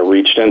 I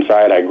reached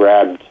inside. I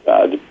grabbed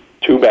the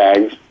two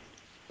bags,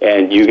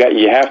 and you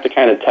have to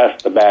kind of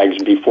test the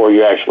bags before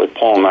you actually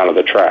pull them out of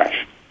the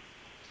trash,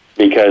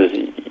 because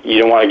you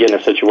don't want to get in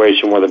a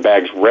situation where the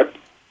bags rip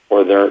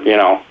or they're,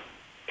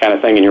 kind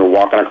of thing, and you're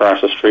walking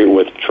across the street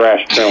with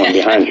trash trailing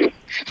behind you.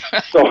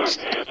 So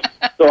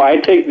I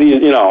take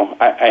these,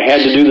 I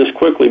had to do this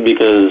quickly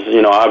because,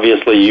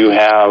 obviously you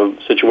have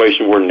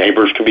situations where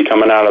neighbors could be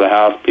coming out of the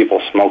house, people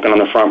smoking on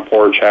the front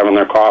porch, having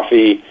their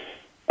coffee,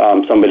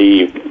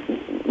 somebody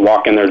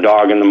walking their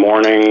dog in the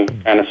morning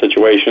kind of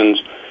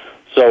situations.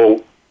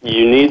 So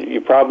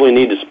you probably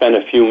need to spend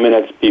a few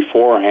minutes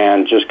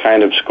beforehand just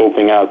kind of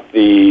scoping out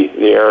the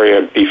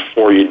area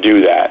before you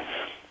do that.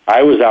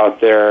 I was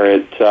out there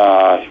at,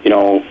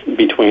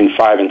 between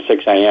 5 and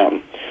 6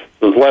 a.m.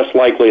 It was less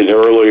likely the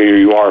earlier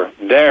you are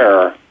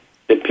there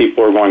that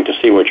people are going to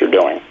see what you're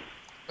doing.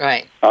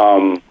 Right.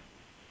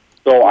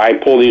 So I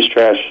pull these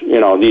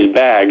these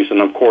bags,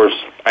 and of course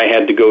I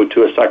had to go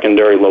to a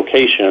secondary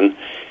location,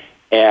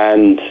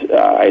 and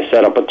I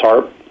set up a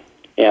tarp,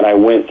 and I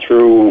went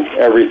through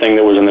everything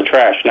that was in the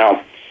trash.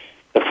 Now,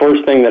 the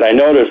first thing that I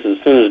noticed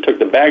as soon as I took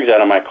the bags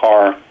out of my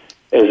car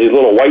is these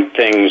little white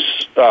things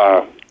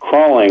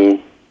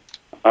crawling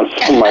on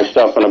some of my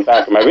stuff in the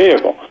back of my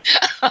vehicle.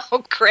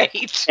 Oh,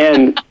 great.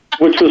 And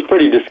which was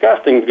pretty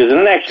disgusting because I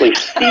didn't actually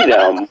see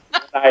them when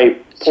I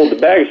pulled the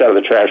bags out of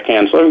the trash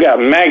can. So I've got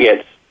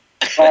maggots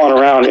crawling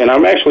around, and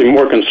I'm actually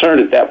more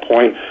concerned at that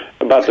point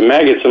about the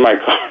maggots in my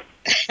car,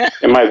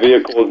 in my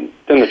vehicle,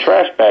 than the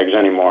trash bags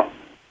anymore.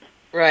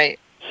 Right.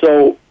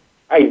 So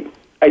I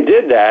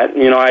did that.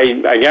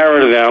 I got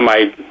rid of them.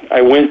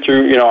 I went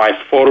through, I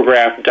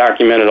photographed,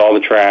 documented all the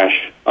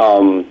trash.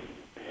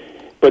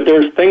 But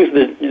there's things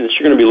that you're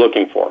going to be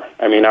looking for.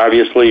 I mean,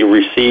 obviously,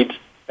 receipts,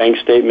 bank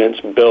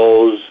statements,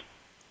 bills,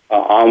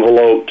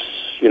 envelopes.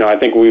 I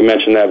think we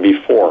mentioned that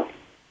before.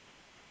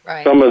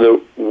 Right. Some of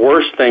the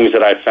worst things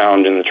that I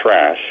found in the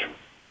trash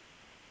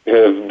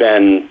have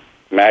been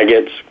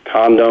maggots,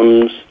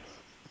 condoms,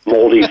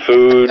 moldy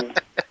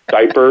food,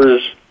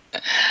 diapers.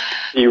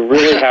 You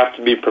really have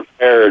to be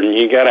prepared, and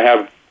you got to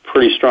have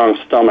pretty strong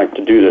stomach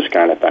to do this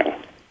kind of thing.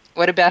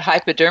 What about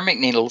hypodermic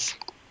needles?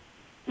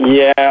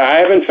 Yeah, I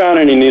haven't found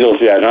any needles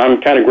yet, and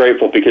I'm kind of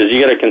grateful because you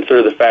got to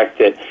consider the fact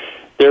that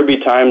there'll be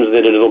times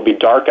that it'll be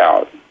dark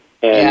out,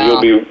 and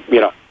you'll be,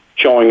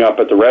 showing up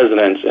at the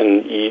residence,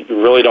 and you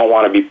really don't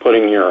want to be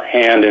putting your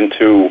hand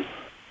into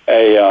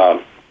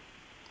a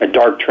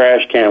dark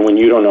trash can when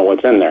you don't know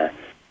what's in there.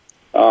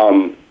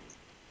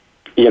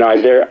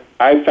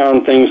 I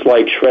found things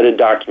like shredded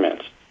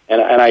documents,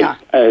 and it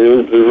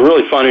was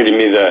really funny to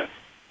me the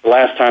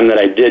last time that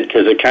I did,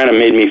 because it kind of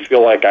made me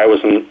feel like I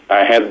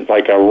had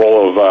like a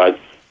roll of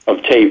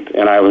tape,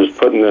 and I was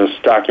putting this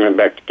document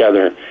back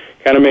together.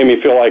 Kind of made me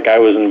feel like I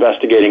was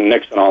investigating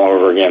Nixon all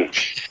over again.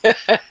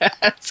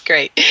 That's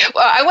great.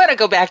 Well, I want to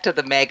go back to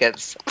the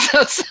maggots.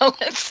 So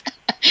let's.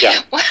 Yeah.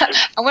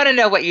 I want to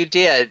know what you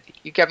did.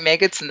 You got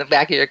maggots in the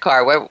back of your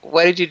car.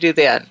 What did you do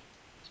then?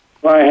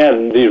 Well, I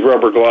had these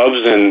rubber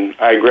gloves, and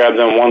I grabbed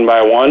them one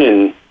by one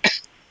and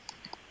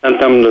sent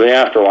them to the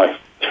afterlife.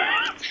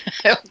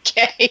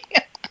 Okay.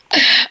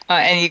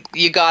 And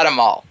you got them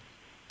all.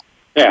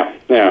 Yeah.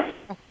 I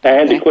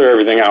had to clear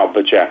everything out,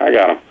 but yeah, I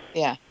got them.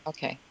 Yeah,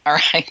 okay. All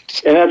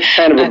right. And that's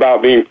kind of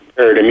about being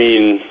prepared. I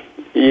mean,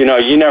 you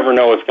never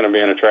know what's going to be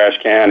in a trash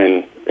can,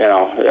 and,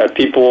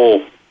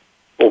 people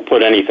will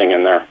put anything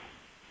in there.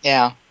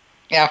 Yeah,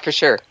 for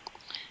sure.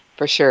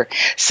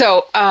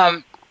 So,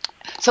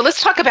 so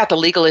let's talk about the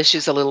legal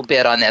issues a little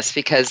bit on this,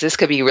 because this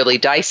could be really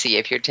dicey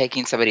if you're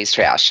taking somebody's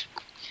trash.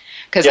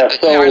 Because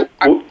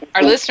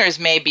our listeners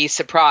may be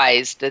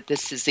surprised that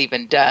this is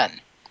even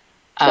done.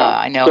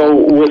 I know. So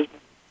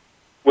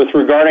with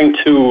regarding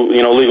to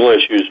legal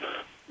issues,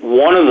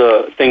 one of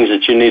the things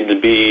that you need to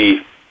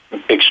be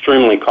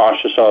extremely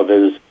cautious of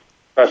is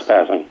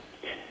trespassing.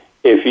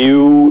 If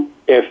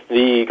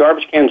the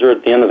garbage cans are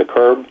at the end of the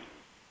curb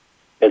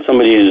at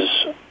somebody's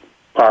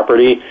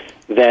property,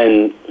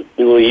 then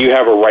you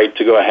have a right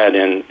to go ahead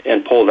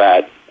and pull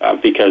that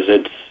because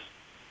it's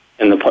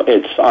on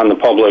the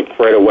public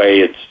right away.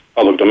 It's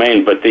public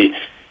domain. But if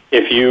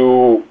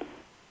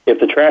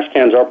the trash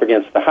cans are up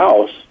against the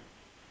house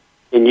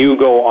and you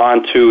go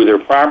onto their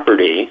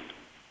property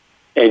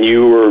and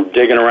you were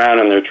digging around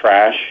in their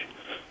trash,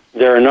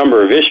 there are a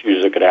number of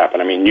issues that could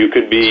happen. I mean, you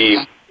could be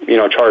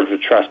charged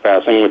with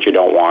trespassing, which you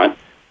don't want.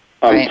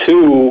 Right.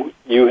 Two,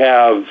 you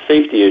have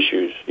safety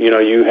issues.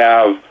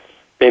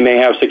 They may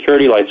have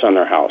security lights on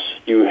their house.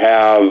 You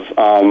have,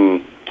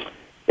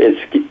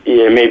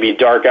 it may be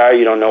dark out,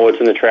 you don't know what's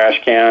in the trash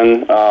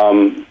can,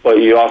 but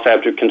you also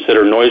have to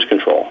consider noise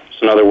control.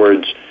 So in other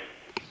words,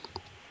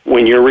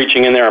 when you're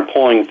reaching in there and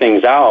pulling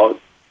things out,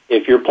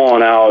 if you're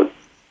pulling out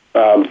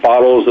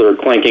bottles that are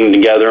clinking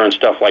together and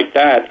stuff like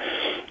that,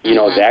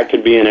 that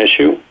could be an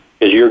issue,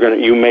 because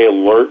you may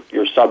alert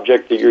your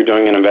subject that you're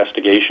doing an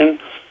investigation,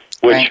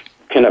 which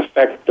can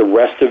affect the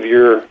rest of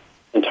your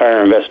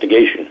entire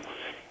investigation.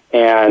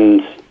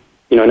 And,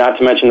 not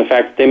to mention the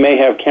fact that they may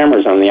have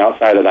cameras on the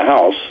outside of the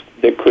house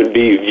that could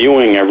be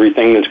viewing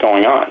everything that's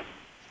going on.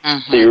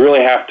 So you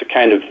really have to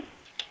kind of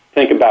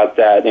think about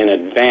that in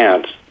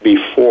advance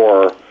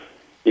before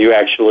you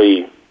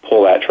actually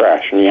pull that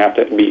trash, and you have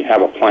to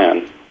have a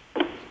plan.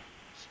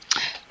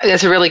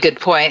 That's a really good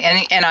point.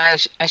 And I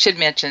should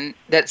mention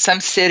that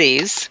some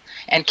cities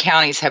and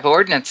counties have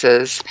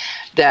ordinances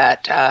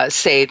that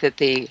say that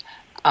the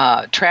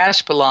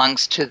trash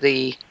belongs to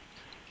the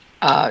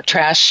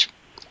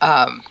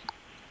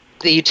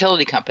the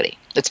utility company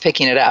that's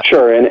picking it up.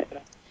 Sure, and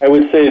I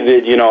would say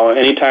that,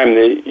 anytime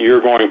that you're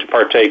going to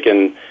partake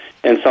in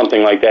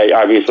something like that,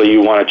 obviously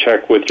you want to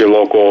check with your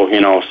local,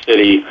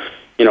 city,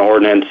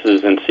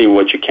 ordinances and see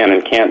what you can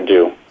and can't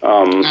do.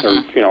 Or,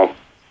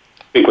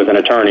 speak with an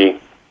attorney.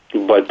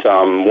 But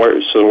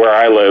where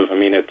I live,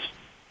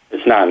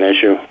 it's not an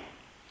issue.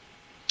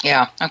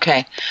 Yeah.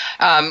 Okay.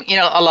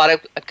 A lot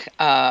of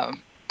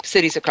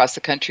cities across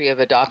the country have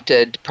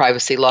adopted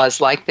privacy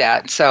laws like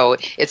that. So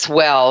it's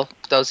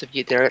those of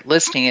you that are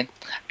listening and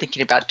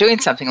thinking about doing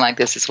something like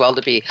this, as well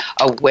to be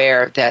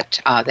aware that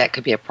that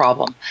could be a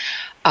problem.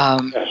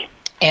 Yes.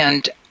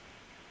 And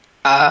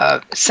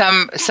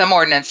some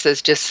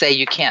ordinances just say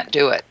you can't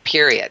do it.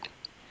 Period.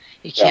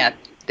 You can't.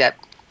 And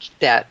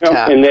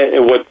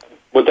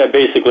what that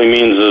basically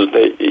means is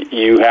that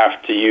you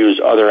have to use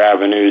other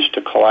avenues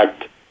to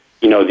collect,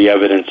 the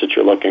evidence that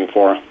you're looking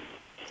for.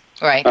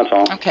 Right. That's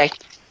all. Okay.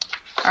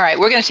 All right.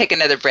 We're going to take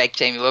another break,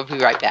 Jamie. We'll be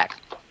right back.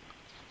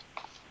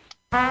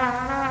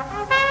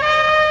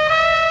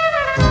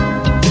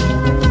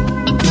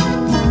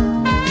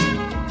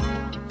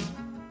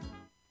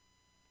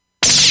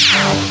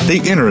 The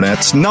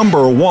Internet's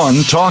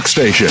 #1 talk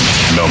station.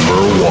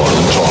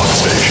 #1 talk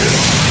station.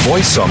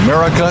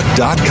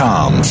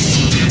 VoiceAmerica.com.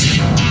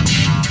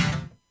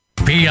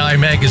 PI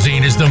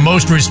Magazine is the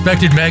most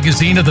respected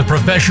magazine of the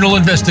professional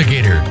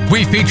investigator.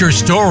 We feature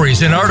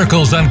stories and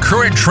articles on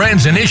current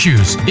trends and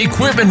issues,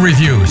 equipment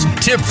reviews,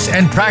 tips,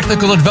 and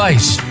practical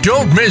advice.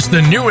 Don't miss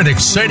the new and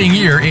exciting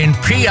year in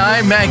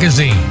PI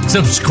Magazine.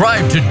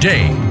 Subscribe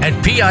today at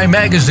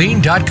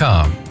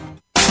PIMagazine.com.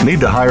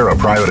 Need to hire a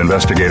private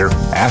investigator?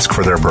 Ask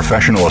for their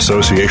professional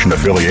association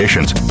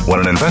affiliations.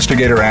 When an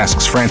investigator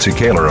asks Francie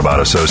Kaler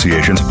about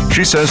associations,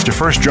 she says to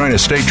first join a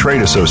state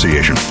trade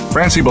association.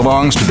 Francie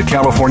belongs to the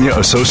California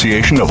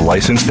Association of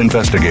Licensed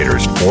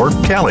Investigators, or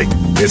CALI.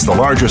 It's the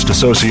largest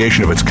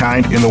association of its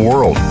kind in the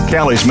world.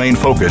 CALI's main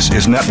focus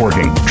is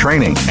networking,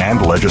 training,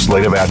 and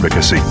legislative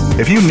advocacy.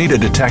 If you need a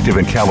detective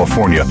in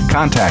California,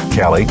 contact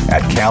CALI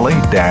at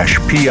cali-pi.org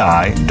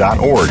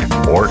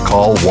or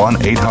call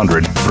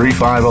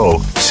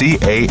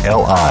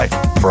 1-800-350-CALI.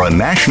 For a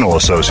national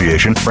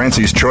association,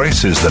 Francie's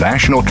choice is the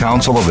National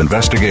Council of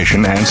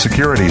Investigation and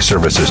Security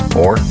Services,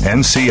 or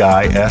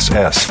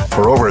NCISS.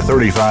 For over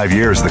 35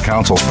 years, the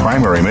Council's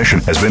primary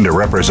mission has been to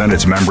represent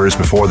its members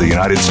before the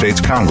United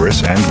States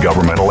Congress and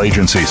governmental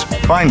agencies.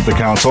 Find the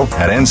Council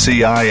at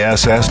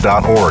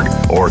nciss.org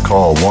or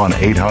call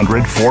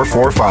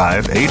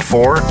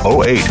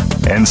 1-800-445-8408.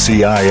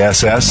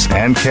 NCISS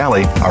and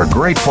CALI are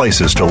great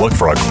places to look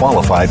for a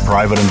qualified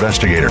private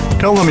investigator.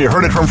 Tell them you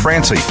heard it from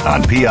Francie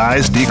on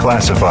PI's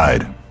Declassified.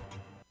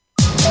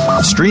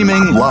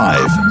 Streaming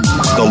live,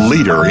 the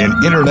leader in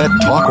Internet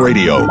talk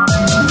radio,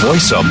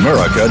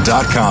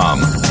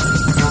 VoiceAmerica.com.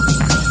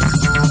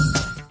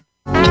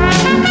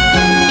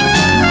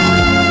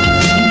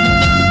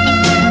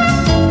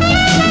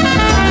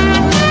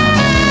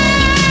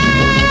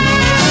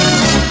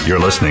 You're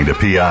listening to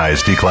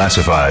PI's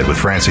Declassified with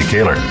Francie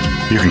Kaler.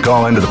 You can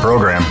call into the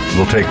program.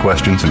 We'll take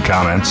questions and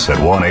comments at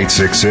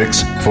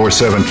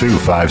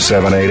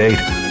 1-866-472-5788.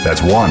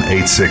 That's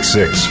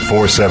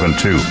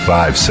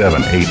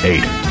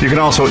 1-866-472-5788. You can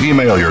also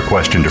email your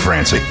question to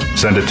Francie.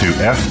 Send it to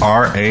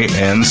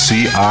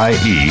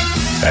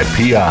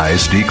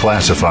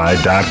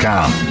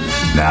francie@pisdeclassified.com.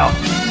 Now,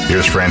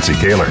 here's Francie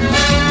Kaler.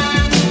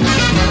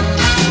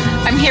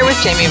 I'm here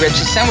with Jamie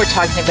Richardson. We're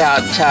talking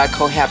about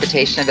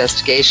cohabitation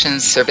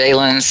investigations,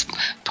 surveillance,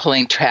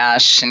 pulling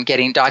trash, and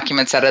getting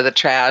documents out of the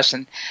trash,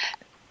 and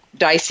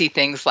dicey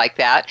things like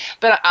that.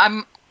 But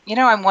I'm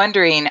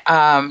wondering,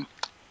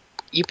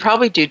 you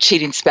probably do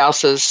cheating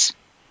spouses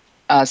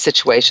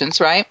situations,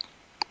 right?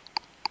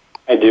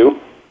 I do.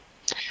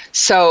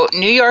 So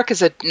New York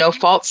is a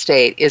no-fault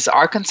state. Is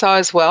Arkansas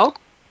as well?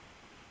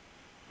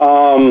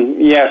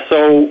 Yeah.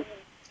 So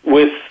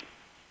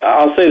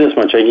I'll say this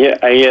much: I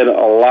get a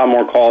lot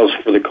more calls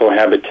for the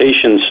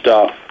cohabitation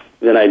stuff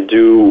than I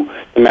do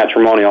the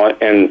matrimonial,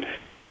 and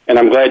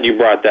I'm glad you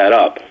brought that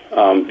up,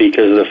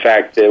 because of the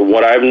fact that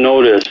what I've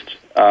noticed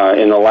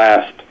in the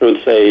last, I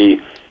would say,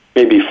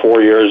 maybe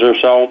 4 years or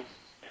so,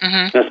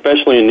 and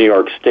especially in New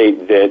York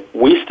State, that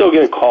we still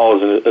get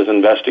calls as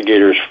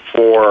investigators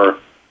for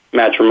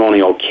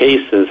matrimonial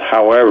cases.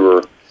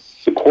 However,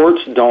 the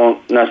courts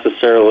don't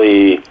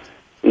necessarily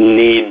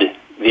need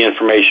the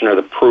information or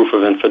the proof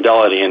of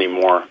infidelity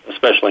anymore,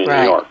 especially in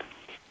New York.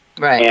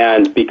 Right.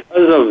 And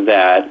because of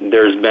that,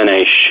 there's been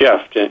a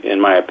shift, in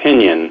my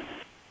opinion,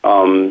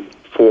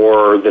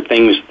 for the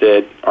things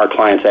that our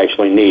clients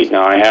actually need.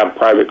 Now, I have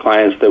private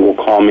clients that will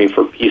call me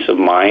for peace of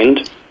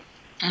mind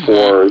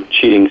for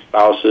cheating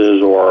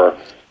spouses or,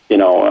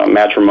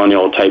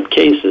 matrimonial type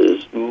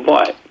cases.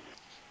 But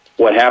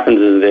what happens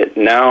is that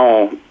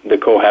now the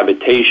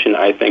cohabitation,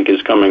 I think,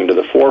 is coming to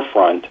the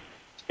forefront,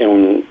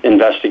 and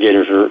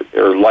investigators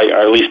or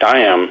at least I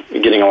am,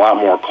 getting a lot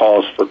more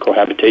calls for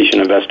cohabitation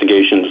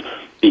investigations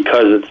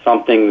because it's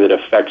something that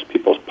affects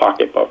people's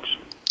pocketbooks.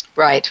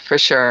 Right, for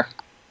sure.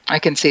 I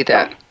can see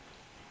that.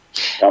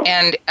 Yep.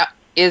 And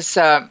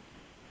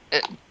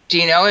do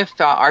you know if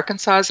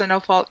Arkansas is a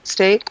no-fault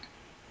state?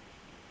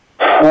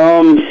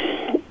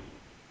 I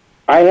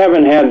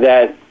haven't had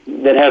that.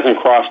 That hasn't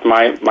crossed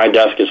my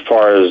desk as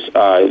far as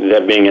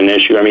that being an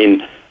issue. I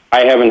mean,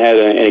 I haven't had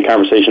any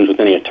conversations with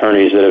any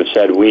attorneys that have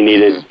said we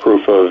needed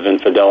proof of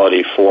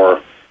infidelity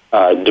for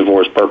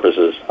divorce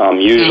purposes.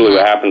 Usually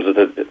what happens is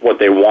that what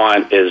they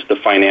want is the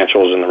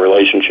financials in the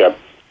relationship.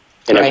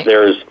 And if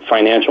there's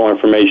financial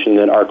information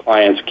that our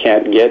clients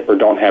can't get or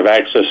don't have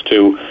access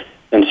to,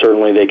 then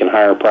certainly they can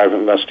hire a private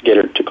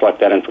investigator to collect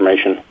that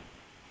information.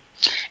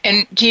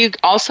 And do you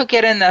also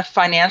get in the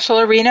financial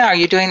arena? Are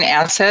you doing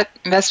asset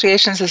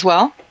investigations as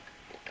well?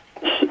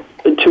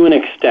 To an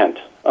extent.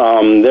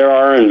 There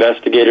are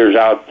investigators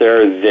out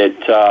there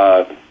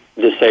that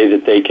say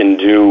that they can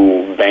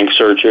do bank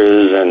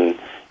searches and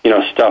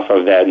stuff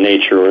of that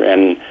nature.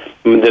 And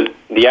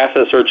the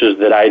asset searches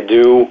that I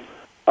do,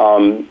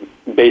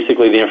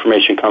 basically the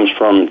information comes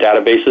from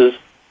databases.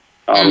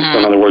 So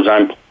in other words,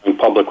 I'm pulling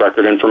public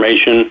record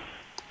information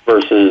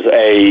versus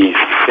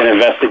an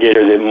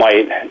investigator that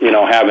might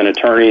have an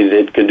attorney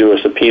that could do a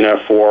subpoena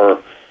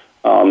for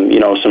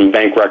some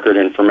bank record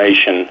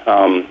information.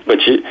 But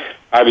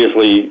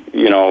obviously,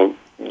 you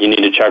need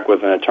to check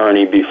with an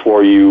attorney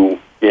before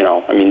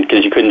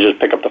because you couldn't just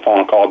pick up the phone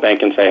and call a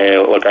bank and say, hey,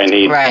 look, I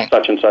need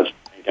such and such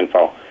bank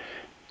info.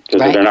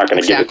 Because they're not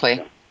going to give it to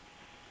you.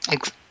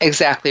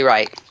 Exactly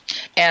right.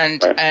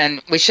 And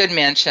we should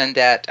mention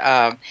that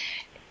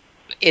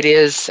it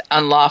is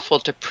unlawful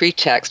to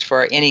pretext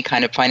for any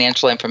kind of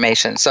financial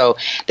information. So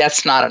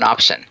that's not an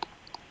option.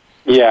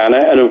 Yeah,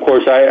 and of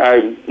course,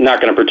 I'm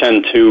not going to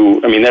pretend to,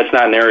 that's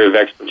not an area of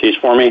expertise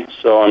for me,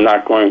 so I'm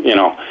not going,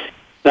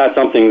 it's not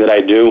something that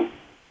I do.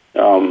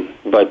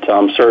 But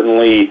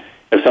certainly,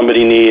 if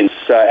somebody needs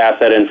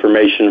asset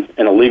information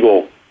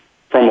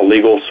from a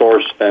legal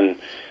source then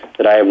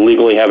that I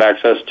legally have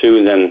access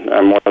to, then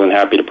I'm more than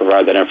happy to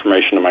provide that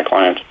information to my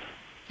clients.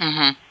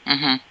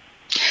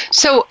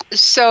 So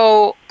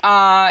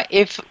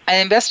if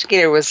an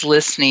investigator was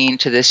listening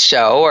to this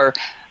show or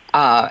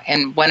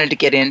and wanted to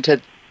get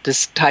into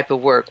this type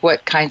of work,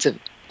 what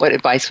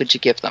advice would you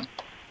give them?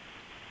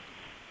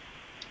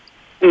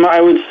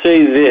 I would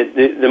say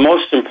that the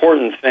most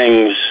important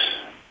things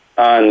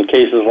on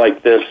cases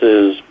like this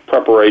is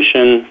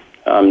preparation,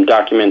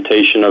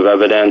 documentation of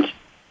evidence.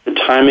 The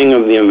timing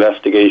of the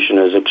investigation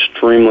is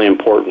extremely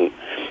important,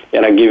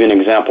 and I'll give you an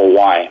example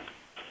why.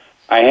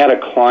 I had a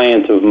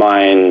client of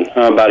mine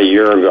about a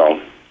year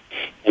ago,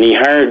 and he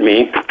hired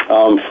me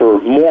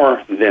for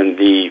more than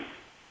the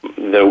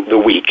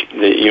week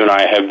that you and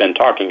I have been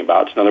talking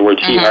about. So in other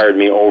words, he hired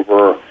me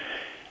over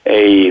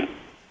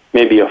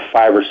maybe a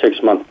 5 or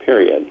 6 month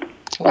period.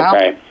 Wow.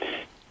 Okay,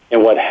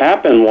 and what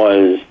happened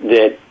was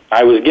that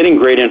I was getting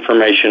great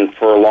information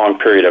for a long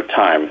period of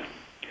time.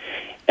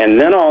 And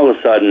then all of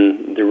a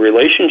sudden, the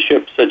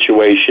relationship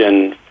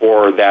situation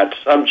for that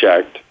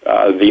subject,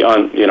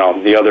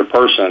 the other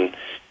person,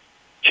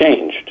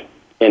 changed,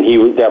 and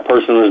that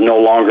person was no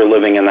longer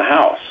living in the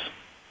house.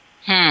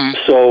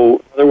 So,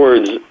 in other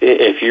words,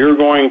 if you're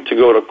going to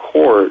go to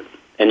court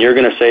and you're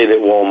going to say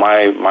that, well,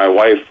 my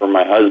wife or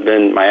my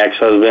husband, my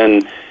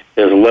ex-husband,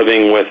 is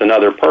living with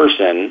another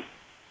person,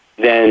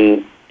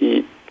 then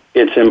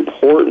it's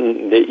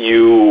important that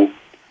you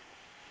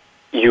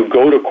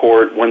go to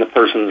court when the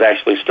person's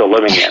actually still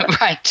living there.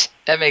 Right.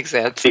 That makes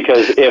sense.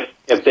 Because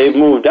if they've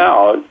moved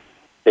out,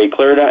 they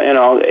cleared out, and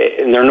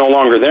they're no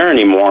longer there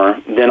anymore,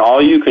 then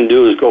all you can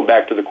do is go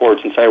back to the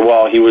courts and say,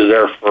 well, he was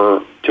there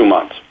for 2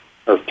 months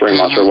or 3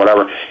 months or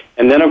whatever.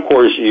 And then, of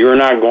course, you're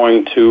not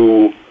going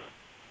to...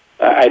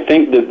 I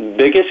think the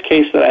biggest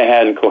case that I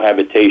had in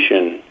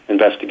cohabitation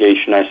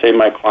investigation, I saved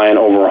my client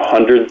over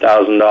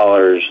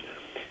 $100,000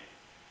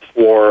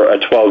 for a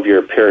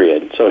 12-year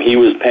period. So he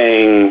was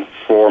paying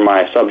for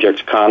my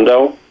subject's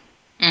condo,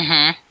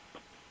 and,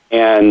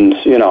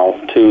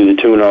 to the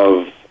tune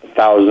of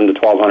 $1,000 to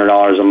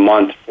 $1,200 a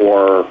month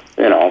for,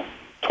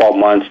 12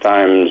 months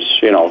times,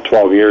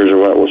 12 years or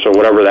whatever, so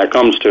whatever that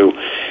comes to.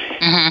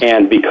 Mm-hmm.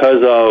 And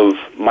because of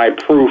my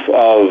proof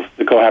of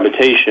the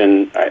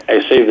cohabitation,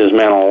 I saved this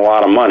man a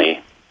lot of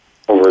money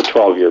over a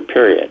 12-year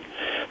period.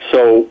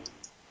 So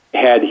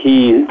had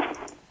he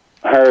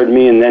hired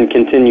me and then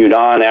continued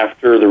on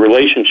after the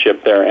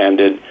relationship there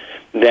ended,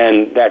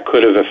 then that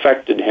could have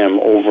affected him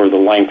over the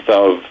length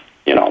of,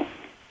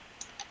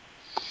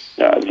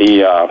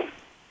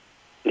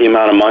 the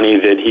amount of money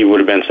that he would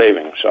have been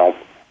saving. So,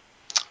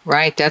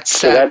 right,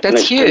 that's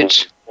huge.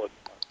 huge.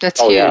 That's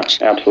huge. Yeah,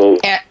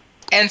 absolutely.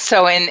 And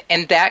so,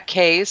 in that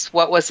case,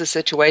 what was the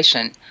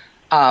situation?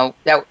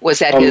 That was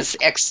his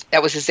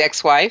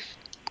ex-wife.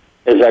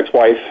 His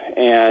ex-wife,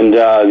 and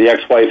the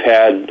ex-wife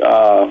had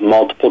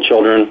multiple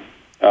children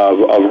of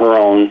her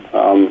own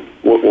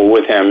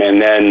with him,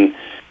 and then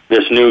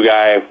this new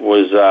guy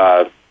was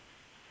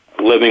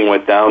living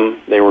with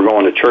them. They were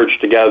going to church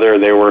together.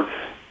 They were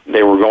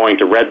going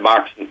to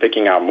Redbox and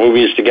picking out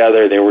movies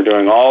together. They were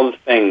doing all the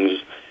things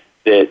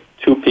that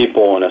two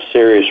people in a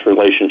serious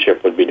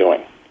relationship would be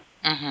doing.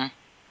 Mm-hmm.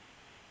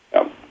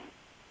 Yep.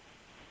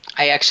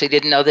 I actually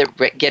didn't know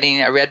that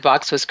getting a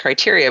Redbox was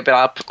criteria, but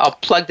I'll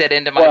plug that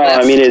into my list.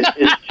 Well, I mean, it's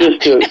just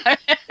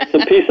it's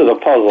a piece of the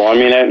puzzle. I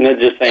mean, I'm not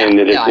just saying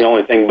that it's the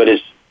only thing, but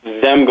it's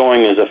them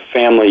going as a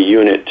family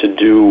unit to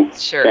do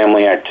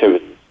family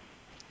activities.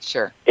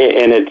 Sure.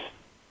 And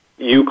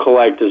you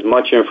collect as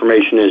much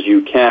information as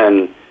you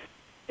can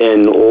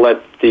and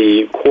let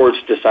the courts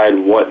decide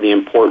what the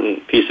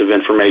important piece of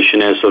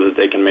information is so that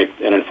they can make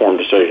an informed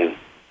decision.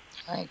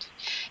 Right.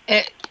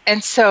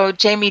 And so,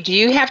 Jamie, do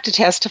you have to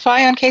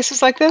testify on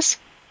cases like this?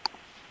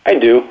 I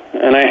do,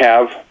 and I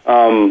have.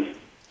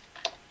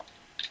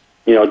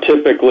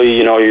 Typically,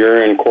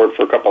 you're in court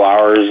for a couple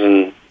hours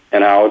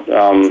and out.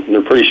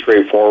 They're pretty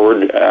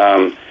straightforward.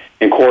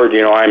 In court,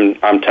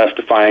 I'm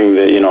testifying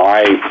that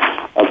I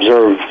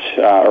observed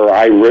or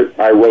I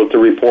wrote the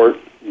report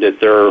that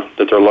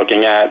they're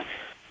looking at.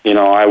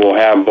 I will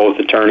have both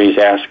attorneys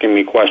asking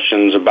me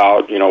questions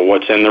about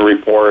what's in the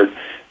report.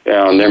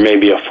 There may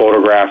be a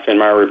photograph in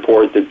my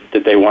report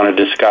that they want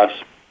to discuss.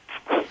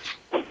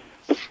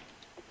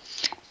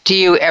 Do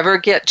you ever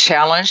get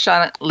challenged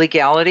on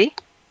legality?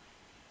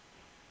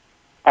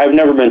 I've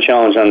never been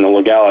challenged on the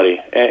legality,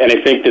 and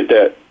I think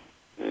that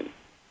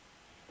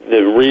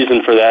the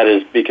reason for that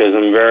is because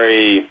I'm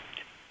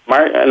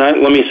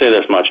let me say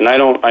this much, and I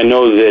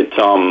know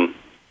that.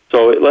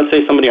 So let's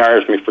say somebody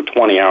hires me for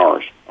 20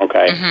 hours,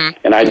 okay,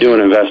 and I do an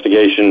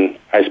investigation.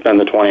 I spend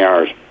the 20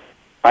 hours.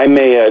 I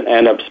may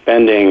end up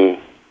spending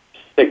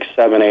 6,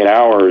 7, 8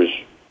 hours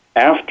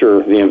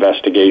after the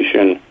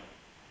investigation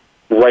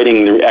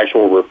writing the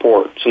actual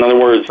report. So in other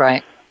words,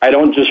 right. I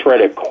don't just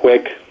write a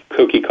quick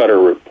cookie-cutter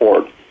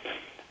report.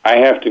 I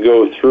have to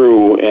go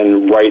through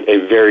and write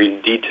a very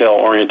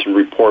detail-oriented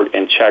report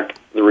and check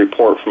the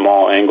report from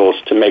all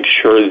angles to make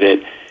sure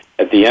that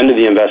at the end of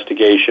the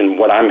investigation,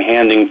 what I'm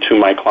handing to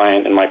my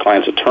client and my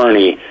client's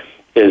attorney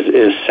is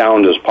as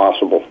sound as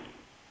possible.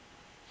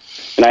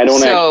 And I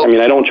don't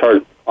I don't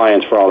charge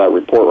clients for all that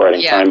report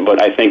writing time, but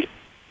I think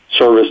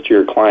service to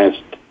your clients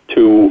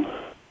to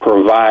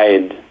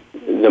provide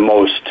the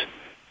most,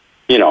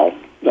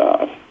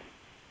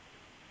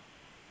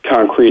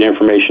 concrete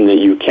information that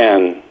you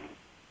can,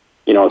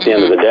 at the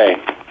end of the day.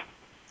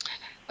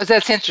 Well,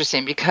 that's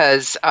interesting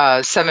because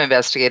some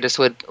investigators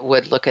would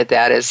look at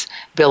that as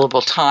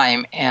billable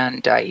time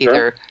and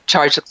either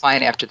charge the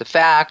client after the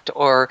fact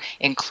or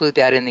include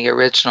that in the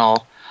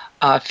original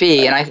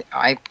fee. And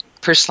I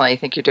personally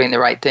think you're doing the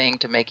right thing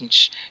to making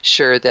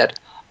sure that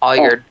all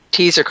your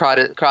T's are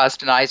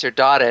crossed and I's are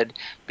dotted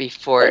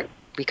before it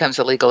becomes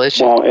a legal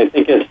issue. Well, I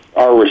think it's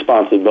our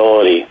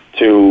responsibility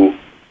to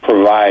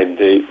provide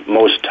the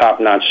most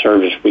top-notch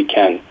service we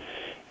can.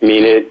 I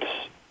mean, it's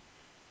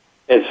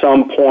at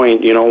some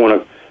point, you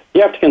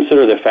have to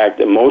consider the fact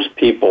that most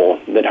people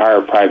that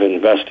hire private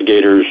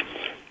investigators,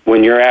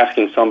 when you're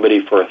asking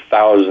somebody for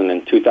 $1,000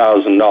 and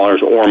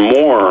 $2,000 or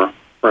more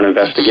for an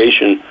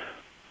investigation,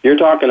 you're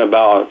talking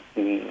about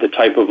the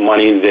type of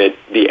money that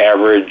the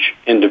average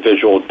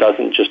individual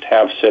doesn't just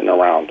have sitting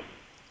around.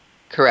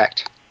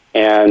 Correct.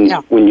 And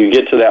when you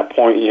get to that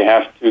point, you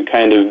have to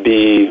kind of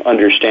be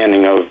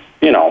understanding of,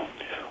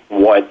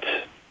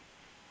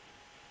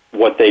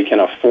 what they can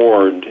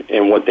afford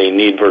and what they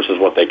need versus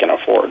what they can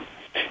afford.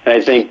 And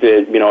I think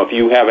that, if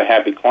you have a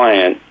happy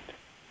client,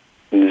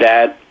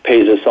 that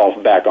pays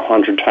itself back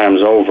 100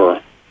 times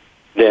over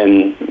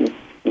than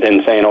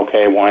saying,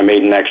 okay, well, I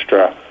made an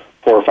extra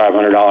 $400 or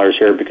 $500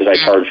 here because I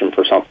charged them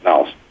for something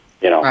else,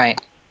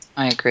 Right.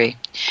 I agree.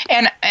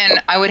 And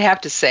I would have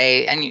to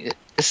say, and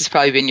this has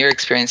probably been your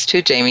experience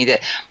too, Jamie,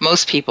 that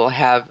most people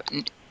have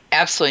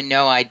absolutely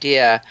no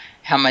idea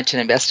how much an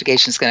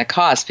investigation is going to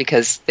cost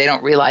because they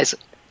don't realize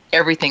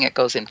everything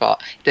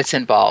that's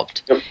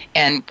involved. Yep.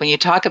 And when you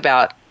talk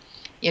about,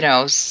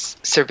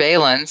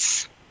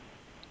 surveillance,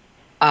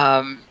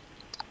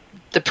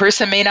 the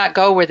person may not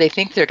go where they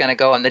think they're going to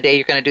go on the day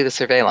you're going to do the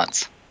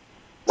surveillance.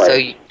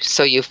 Right.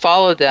 So you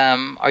follow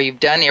them, or you've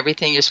done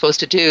everything you're supposed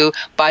to do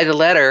by the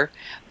letter,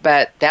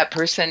 but that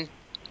person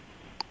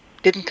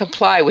didn't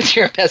comply with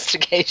your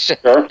investigation.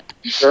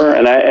 Sure.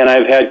 And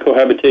I've had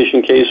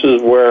cohabitation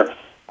cases where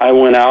I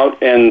went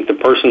out and the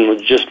person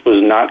was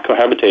not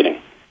cohabitating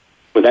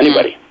with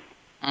anybody.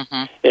 Mm-hmm.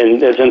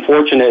 And it's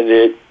unfortunate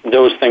that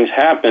those things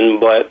happen,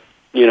 but,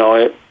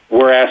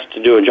 we're asked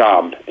to do a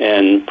job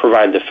and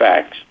provide the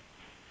facts,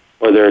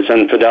 whether it's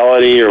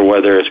infidelity or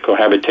whether it's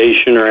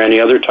cohabitation or any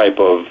other type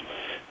of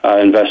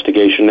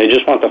investigation. They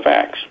just want the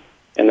facts,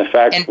 and the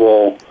facts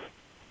will...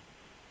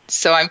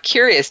 So I'm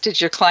curious,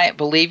 did your client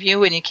believe you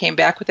when you came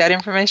back with that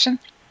information?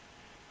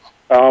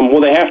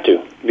 Well, they have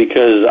to,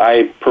 because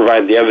I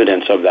provide the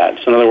evidence of that.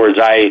 So in other words,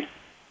 I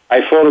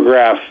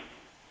photograph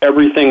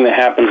everything that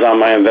happens on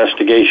my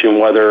investigation,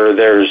 whether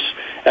there's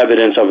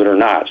evidence of it or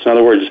not. So in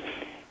other words,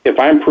 if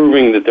I'm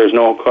proving that there's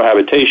no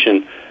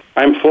cohabitation,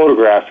 I'm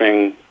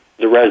photographing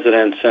the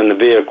residence and the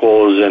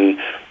vehicles and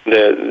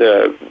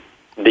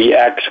the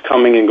ex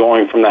coming and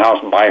going from the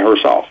house by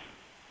herself.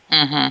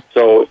 Mm-hmm.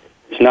 So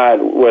it's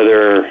not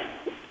whether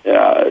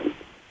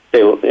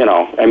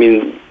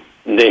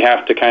they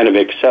have to kind of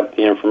accept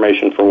the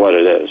information for what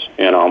it is,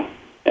 And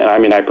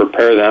I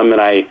prepare them and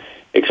I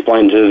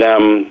explain to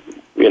them,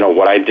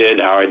 what I did,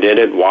 how I did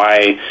it,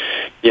 why,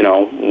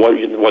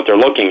 what they're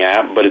looking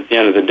at. But at the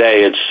end of the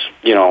day, it's,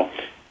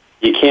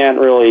 you can't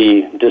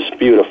really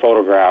dispute a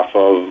photograph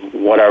of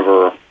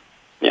whatever,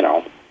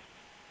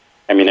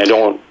 I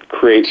don't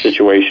create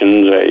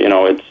situations,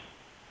 it's,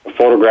 a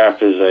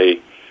photograph is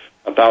a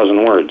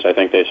 1,000 words, I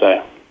think they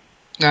say.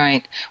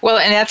 Right. Well,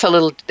 and that's a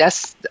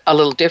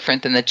little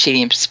different than the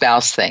cheating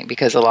spouse thing,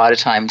 because a lot of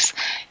times,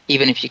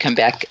 even if you come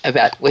back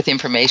with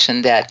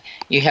information that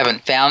you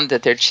haven't found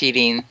that they're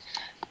cheating,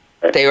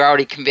 they're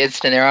already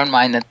convinced in their own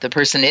mind that the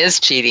person is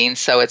cheating,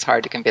 so it's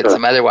hard to convince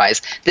them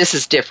otherwise. This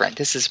is different.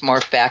 This is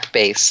more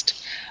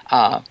fact-based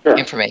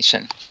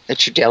information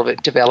that you're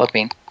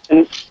developing.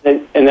 And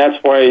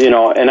that's why,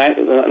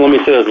 let me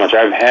say this much.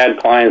 I've had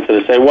clients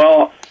that say,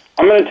 well,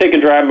 I'm going to take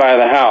a drive by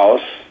the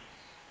house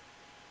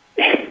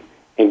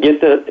and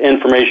get the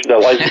information, the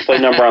license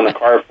plate number on the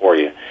car for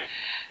you.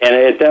 And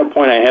at that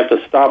point, I have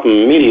to stop them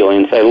immediately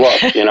and say, look,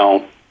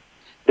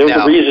 there's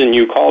a reason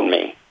you called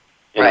me.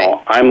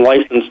 I'm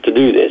licensed to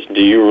do this.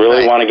 Do you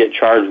really want to get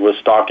charged with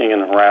stalking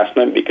and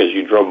harassment because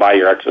you drove by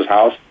your ex's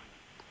house?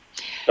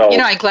 So,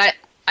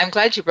 I'm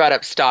glad you brought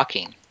up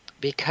stalking,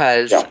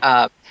 because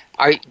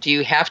do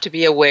you have to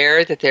be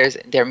aware that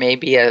there may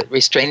be a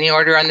restraining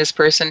order on this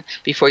person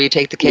before you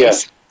take the case?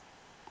 Yes,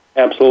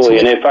 absolutely.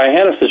 And if I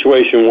had a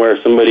situation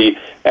where somebody,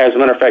 as a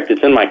matter of fact,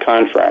 it's in my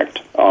contract,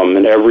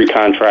 in every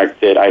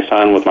contract that I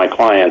sign with my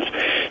clients,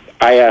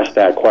 I ask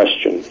that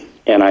question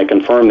and I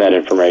confirm that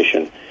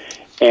information.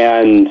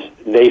 And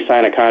they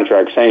sign a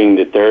contract saying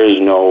that there is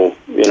no,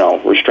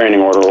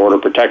 restraining order, order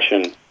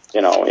protection,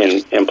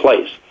 in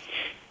place.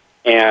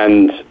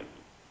 And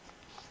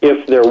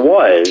if there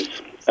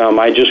was,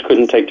 I just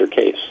couldn't take their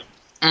case.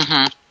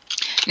 Mm-hmm.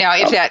 Now,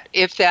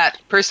 if that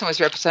person was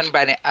represented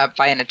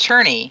by an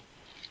attorney,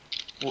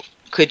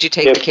 could you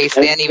take the case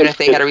then, even if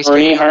they had a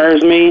restraining order?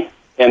 If the attorney hires me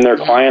and their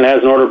client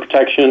has an order of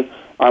protection,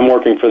 I'm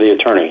working for the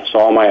attorney. So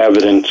all my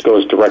evidence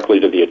goes directly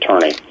to the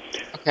attorney.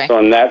 Okay. So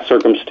in that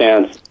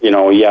circumstance,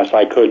 yes,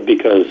 I could,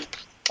 because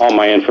all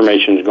my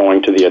information is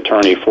going to the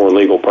attorney for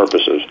legal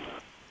purposes.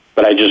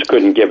 But I just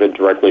couldn't give it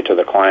directly to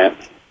the client.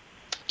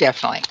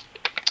 Definitely.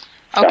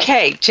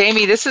 Okay,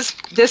 Jamie, this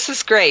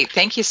is great.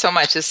 Thank you so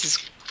much. This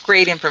is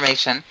great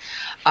information.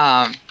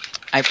 I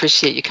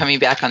appreciate you coming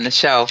back on the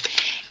show.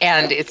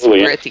 And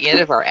we're at the end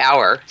of our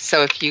hour.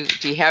 So do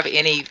you have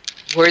any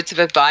words of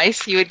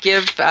advice you would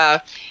give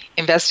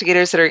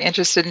investigators that are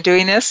interested in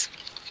doing this?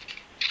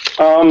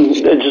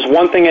 Just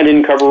one thing I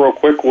didn't cover real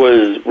quick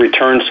was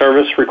return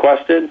service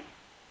requested.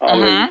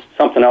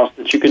 Something else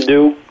that you could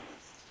do,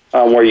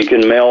 where you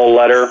can mail a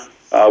letter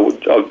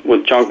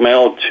with junk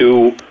mail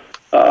to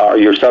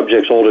your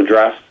subject's old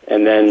address,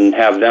 and then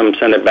have them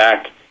send it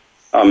back.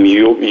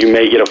 You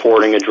may get a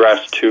forwarding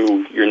address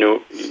to your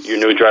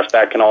new address.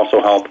 That can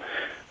also help.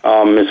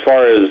 As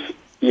far as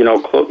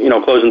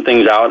closing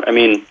things out,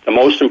 the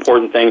most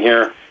important thing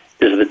here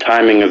is the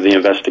timing of the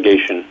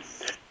investigation.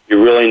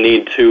 You really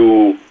need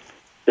to,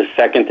 the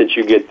second that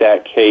you get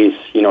that case,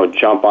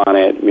 jump on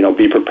it.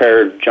 Be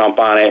prepared, jump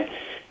on it,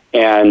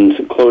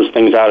 and close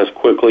things out as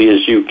quickly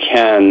as you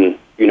can.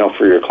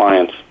 For your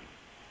clients.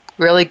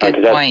 Really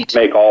good point. That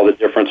make all the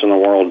difference in the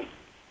world.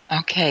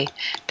 Okay.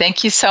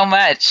 Thank you so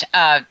much.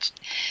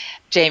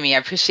 Jamie, I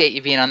appreciate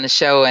you being on the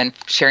show and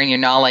sharing your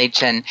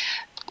knowledge. And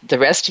the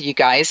rest of you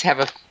guys have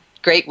a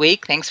great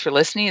week. Thanks for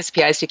listening. It's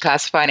PI's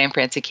Declassified. I'm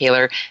Francie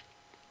Kaler.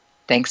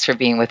 Thanks for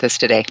being with us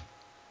today.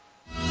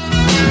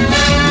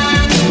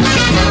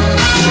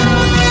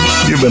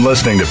 You've been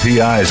listening to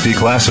PI's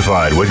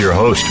Declassified with your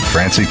host,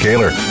 Francie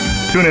Kaler.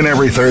 Tune in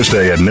every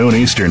Thursday at noon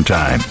Eastern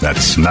Time.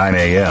 That's 9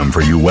 a.m.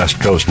 for you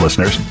West Coast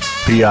listeners.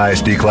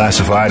 PI's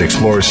Declassified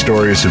explores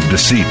stories of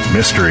deceit,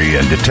 mystery,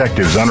 and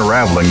detectives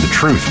unraveling the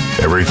truth.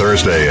 Every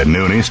Thursday at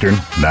noon Eastern,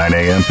 9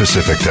 a.m.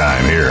 Pacific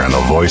Time here on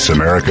the Voice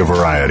America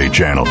Variety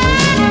Channel.